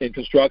in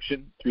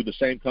construction through the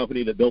same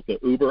company that built the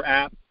Uber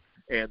app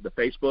and the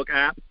Facebook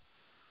app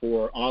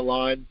for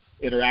online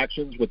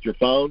interactions with your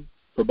phone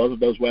for both of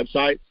those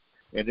websites.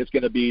 And it's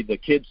going to be the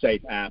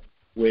KidSafe app,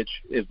 which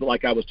is,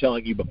 like I was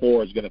telling you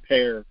before, is going to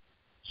pair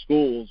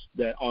schools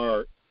that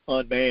are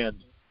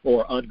unmanned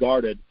or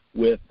unguarded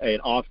with an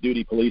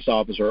off-duty police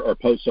officer or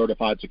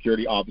post-certified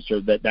security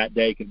officer that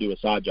day can do a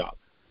side job.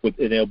 And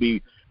it'll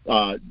be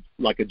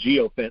like a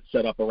geofence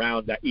set up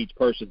around that each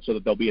person so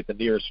that they'll be at the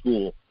nearest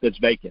school that's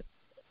vacant.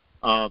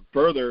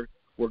 Further,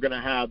 we're going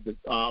to have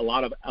a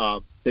lot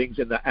of things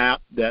in the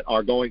app that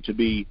are going to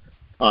be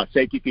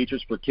safety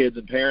features for kids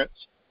and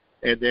parents.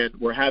 And then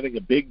we're having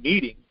a big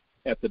meeting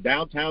at the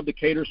downtown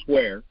Decatur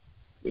Square,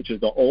 which is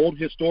the old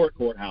historic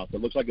courthouse.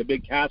 It looks like a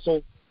big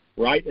castle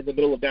right in the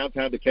middle of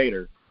downtown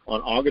Decatur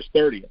on August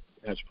 30th.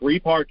 It has free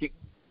parking.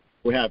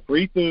 We have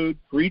free food,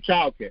 free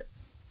childcare.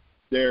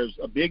 There's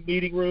a big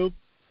meeting room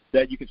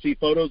that you can see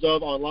photos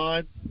of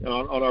online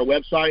on our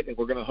website, and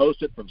we're going to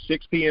host it from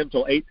 6 p.m.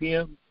 till 8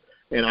 p.m.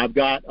 And I've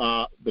got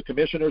the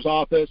commissioner's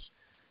office,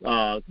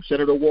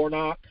 Senator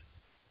Warnock.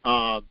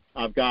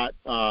 I've got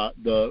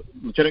the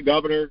Lieutenant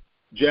Governor,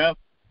 Jeff,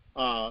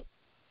 what's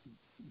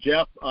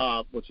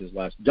his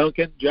last?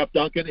 Jeff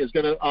Duncan is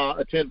going to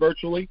attend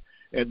virtually,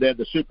 and then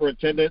the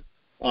superintendent,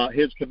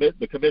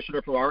 the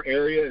commissioner for our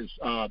area is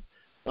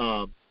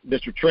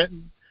Mr.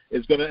 Trenton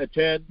is going to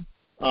attend,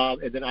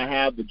 and then I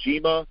have the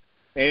GEMA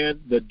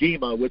and the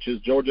DEMA, which is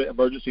Georgia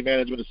Emergency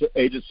Management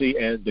Agency,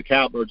 and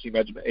DeKalb Emergency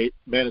Management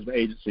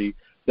Agency,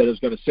 that is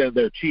going to send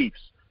their chiefs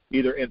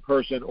either in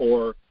person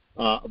or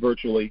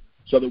virtually,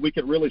 so that we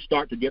can really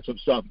start to get some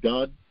stuff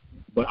done.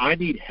 But I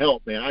need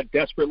help, man. I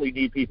desperately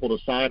need people to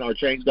sign our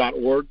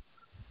change.org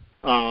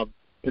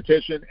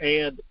petition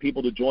and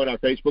people to join our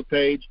Facebook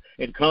page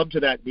and come to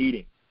that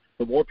meeting.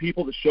 The more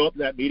people that show up to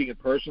that meeting in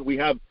person, we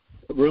have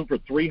room for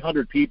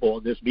 300 people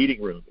in this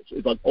meeting room.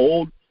 It's an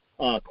old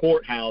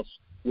courthouse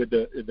with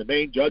the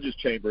main judge's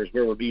chamber is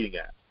where we're meeting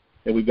at.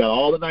 And we've got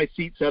all the nice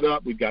seats set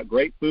up. We've got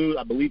great food.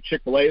 I believe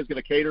Chick-fil-A is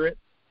going to cater it,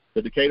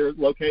 the Decatur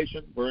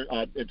location. We're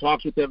in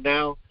talks with them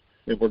now,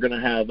 and we're going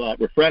to have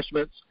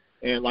refreshments.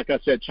 And like I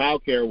said,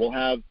 childcare will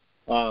have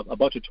a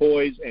bunch of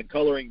toys and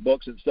coloring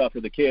books and stuff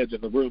for the kids in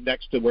the room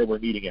next to where we're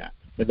meeting at.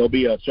 And there'll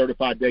be a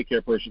certified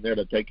daycare person there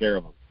to take care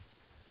of them.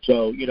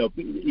 So,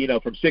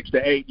 from 6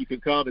 to 8, you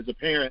can come as a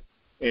parent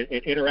and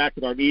interact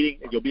with our meeting,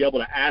 and you'll be able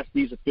to ask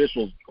these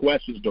officials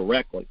questions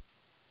directly,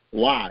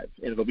 live.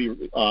 And it'll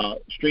be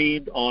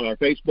streamed on our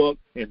Facebook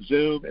and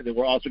Zoom, and then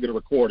we're also going to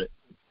record it.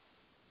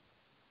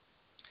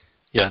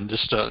 Yeah, and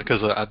just because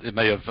it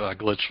may have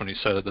glitched when you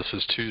said it, this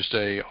is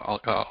Tuesday,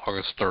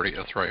 August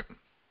 30th, right?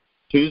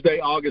 Tuesday,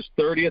 August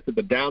 30th at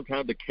the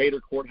downtown Decatur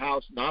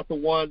Courthouse, not the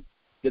one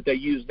that they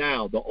use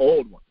now, the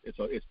old one.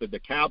 It's the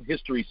DeKalb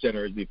History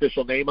Center is the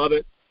official name of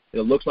it.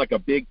 It looks like a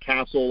big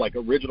castle, like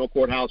original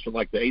courthouse from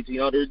like the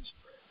 1800s.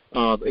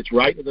 It's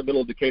right in the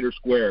middle of Decatur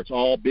Square. It's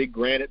all big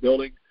granite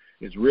building.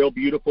 It's real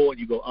beautiful, and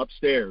you go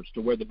upstairs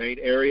to where the main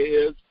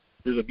area is.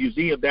 There's a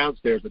museum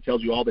downstairs that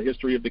tells you all the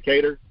history of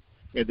Decatur.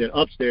 And then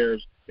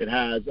upstairs, it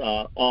has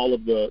all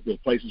of the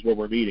places where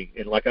we're meeting.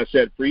 And like I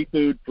said, free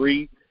food,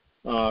 free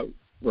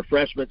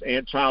refreshments,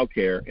 and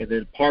childcare. And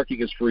then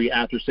parking is free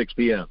after 6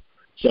 p.m.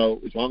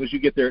 So as long as you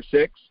get there at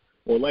 6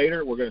 or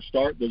later, we're going to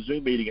start the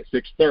Zoom meeting at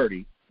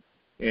 6:30.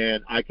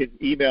 And I can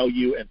email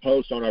you and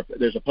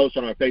there's a post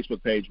on our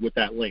Facebook page with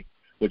that link,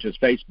 which is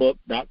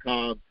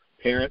facebook.com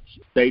Parents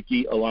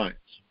Safety Alliance.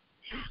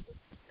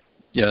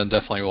 Yeah, and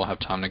definitely we'll have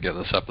time to get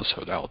this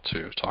episode out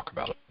to talk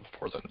about it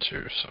before then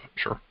too, so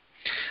sure.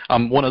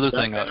 One other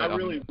thing. I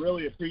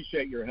really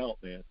appreciate your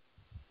help, man.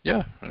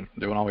 Yeah,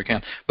 doing all we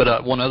can.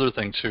 But one other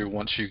thing too,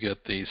 once you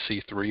get the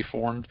C3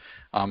 formed,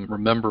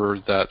 remember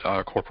that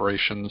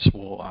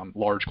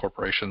large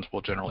corporations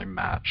will generally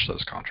match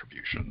those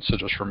contributions. So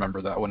just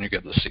remember that when you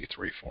get the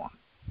C3 form.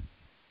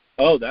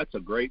 Oh, that's a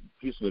great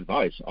piece of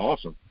advice.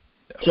 Awesome.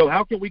 So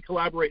how can we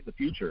collaborate in the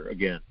future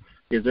again?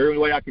 Is there any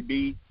way I could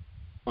be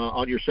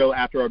on your show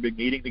after our big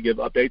meeting to give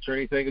updates or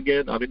anything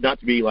again? I mean, not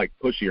to be like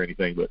pushy or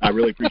anything, but I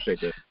really appreciate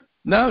this.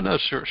 No,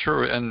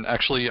 sure. And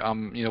actually,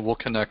 we'll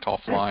connect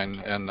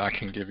offline, and I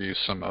can give you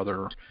some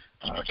other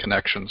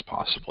connections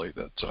possibly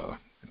that.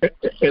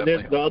 And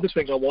then the other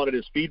thing I wanted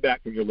is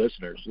feedback from your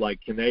listeners.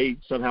 Like, can they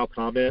somehow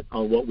comment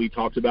on what we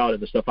talked about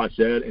and the stuff I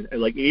said?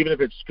 And like, even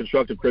if it's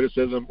constructive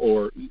criticism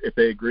or if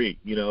they agree,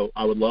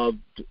 I would love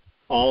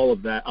all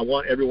of that. I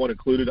want everyone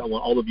included. I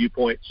want all the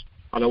viewpoints.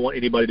 I don't want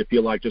anybody to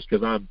feel like just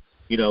because I'm,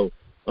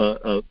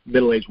 a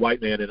middle-aged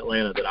white man in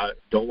Atlanta that I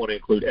don't want to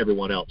include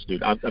everyone else,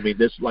 dude. I mean,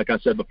 this, like I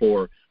said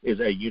before, is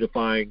a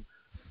unifying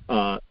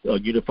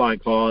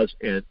cause,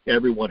 and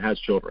everyone has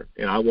children.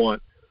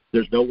 And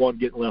there's no one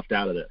getting left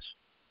out of this.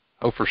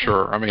 Oh, for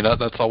sure. I mean,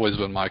 that's always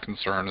been my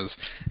concern is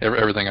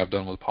everything I've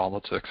done with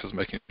politics is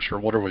making sure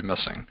what are we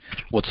missing?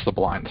 What's the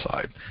blind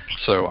side?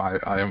 So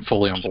I am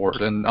fully on board.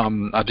 And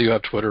I do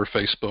have Twitter,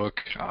 Facebook,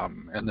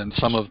 and then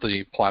some of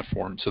the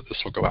platforms that this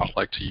will go out,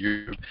 like to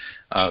you,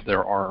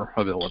 there are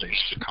abilities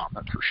to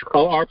comment for sure.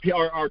 Oh,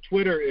 our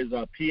Twitter is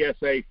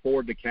PSA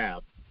for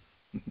DeKalb.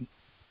 Mm-hmm.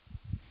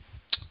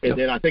 And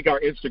then I think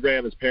our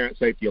Instagram is Parent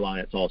Safety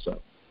Alliance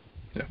also.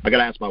 Yeah. I got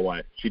to ask my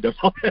wife. She does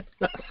all that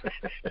stuff.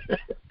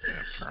 Yeah,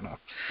 fair enough.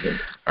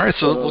 All right,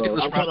 so we'll get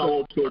this I'm kind of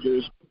old school,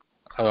 dude.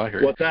 Oh, I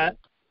hear you. What's that?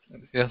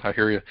 Yeah, I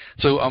hear you.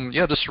 So,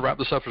 just to wrap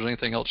this up, is there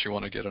anything else you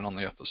want to get in on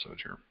the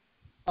episode here?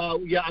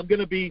 Yeah, I'm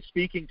going to be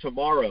speaking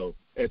tomorrow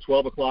at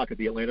 12 o'clock at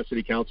the Atlanta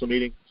City Council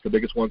meeting. It's the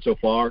biggest one so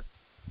far.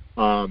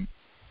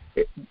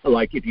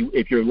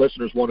 If your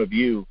listeners want to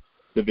view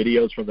the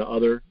videos from the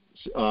other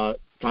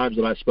times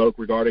that I spoke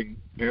regarding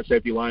Parent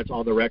Safety Alliance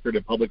on the record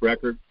and public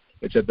record,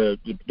 it's at the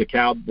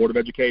DeKalb Board of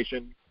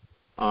Education.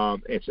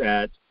 It's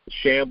at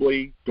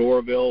Chamblee,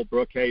 Doraville,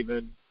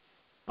 Brookhaven.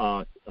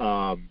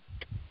 I'm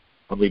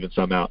leaving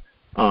some out.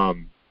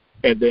 And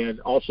then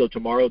also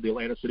tomorrow, the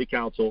Atlanta City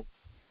Council.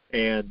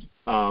 And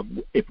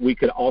if we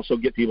could also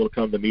get people to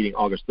come to the meeting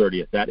August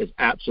 30th, that is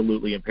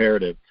absolutely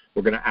imperative.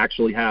 We're going to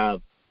actually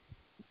have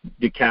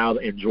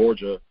DeKalb and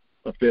Georgia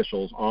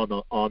officials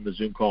on the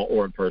Zoom call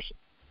or in person.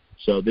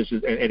 So this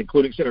is, and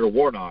including Senator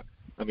Warnock.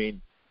 I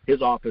mean,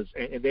 his office,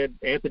 and then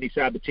Anthony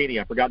Sabatini,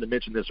 I forgot to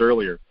mention this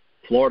earlier.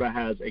 Florida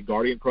has a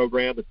Guardian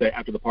program that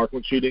after the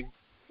Parkland shooting,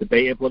 that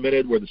they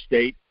implemented where the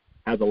state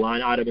has a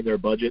line item in their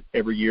budget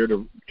every year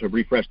to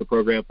refresh the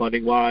program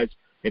funding-wise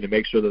and to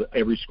make sure that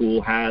every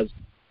school has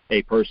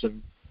a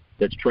person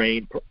that's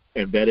trained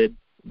and vetted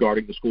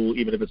guarding the school,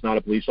 even if it's not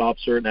a police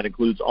officer, and that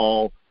includes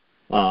all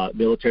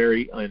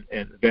military and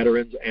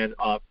veterans and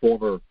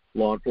former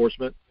law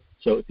enforcement.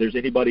 So if there's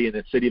anybody in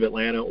the city of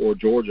Atlanta or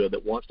Georgia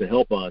that wants to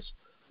help us,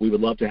 we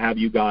would love to have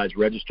you guys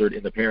registered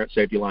in the Parent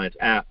Safety Alliance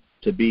app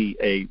to be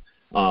a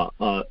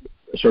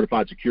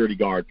certified security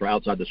guard for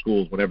outside the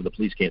schools whenever the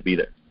police can't be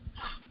there.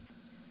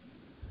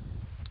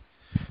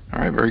 All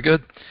right, very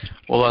good.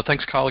 Well,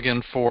 thanks, Kyle,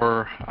 again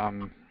for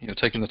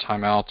taking the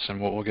time out,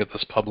 and we'll get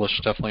this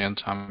published definitely in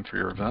time for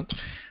your event.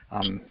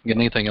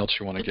 Anything else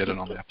you want to get in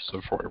on the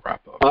episode before we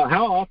wrap up?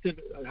 How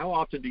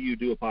often do you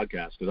do a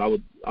podcast? Because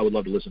I would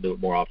love to listen to it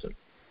more often.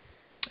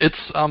 It's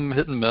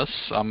hit and miss.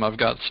 I've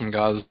got some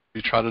guys.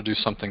 We try to do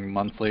something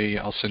monthly.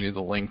 I'll send you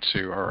the link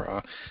to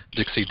our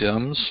Dixie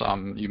Dims.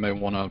 You may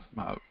want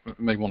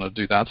to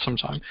do that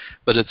sometime,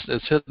 but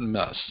it's hit and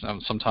miss.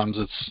 Sometimes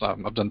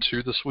I've done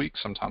 2 this week.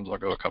 Sometimes I'll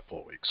go a couple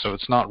of weeks. So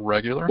it's not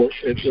regular. Well,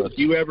 if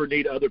you ever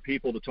need other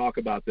people to talk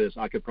about this,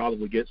 I could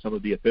probably get some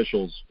of the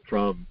officials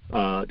from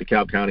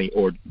DeKalb County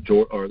or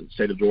the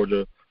state of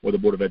Georgia or the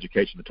Board of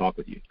Education to talk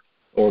with you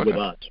or with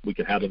us. We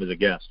could have them as a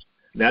guest.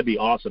 And that'd be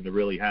awesome to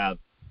really have.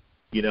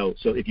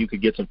 So if you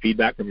could get some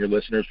feedback from your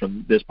listeners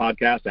from this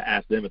podcast to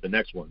ask them at the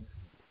next one.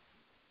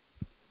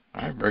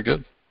 All right, very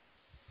good.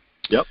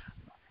 Yep.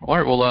 All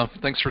right, well,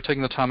 thanks for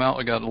taking the time out.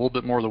 We got a little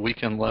bit more of the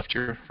weekend left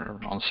here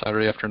on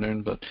Saturday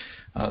afternoon, but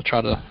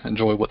try to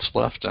enjoy what's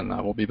left, and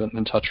we'll be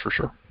in touch for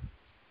sure.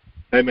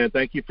 Hey, man,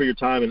 thank you for your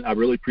time, and I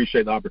really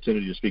appreciate the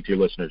opportunity to speak to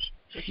your listeners.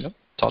 Yep.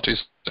 Talk to you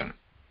soon.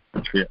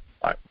 Yeah.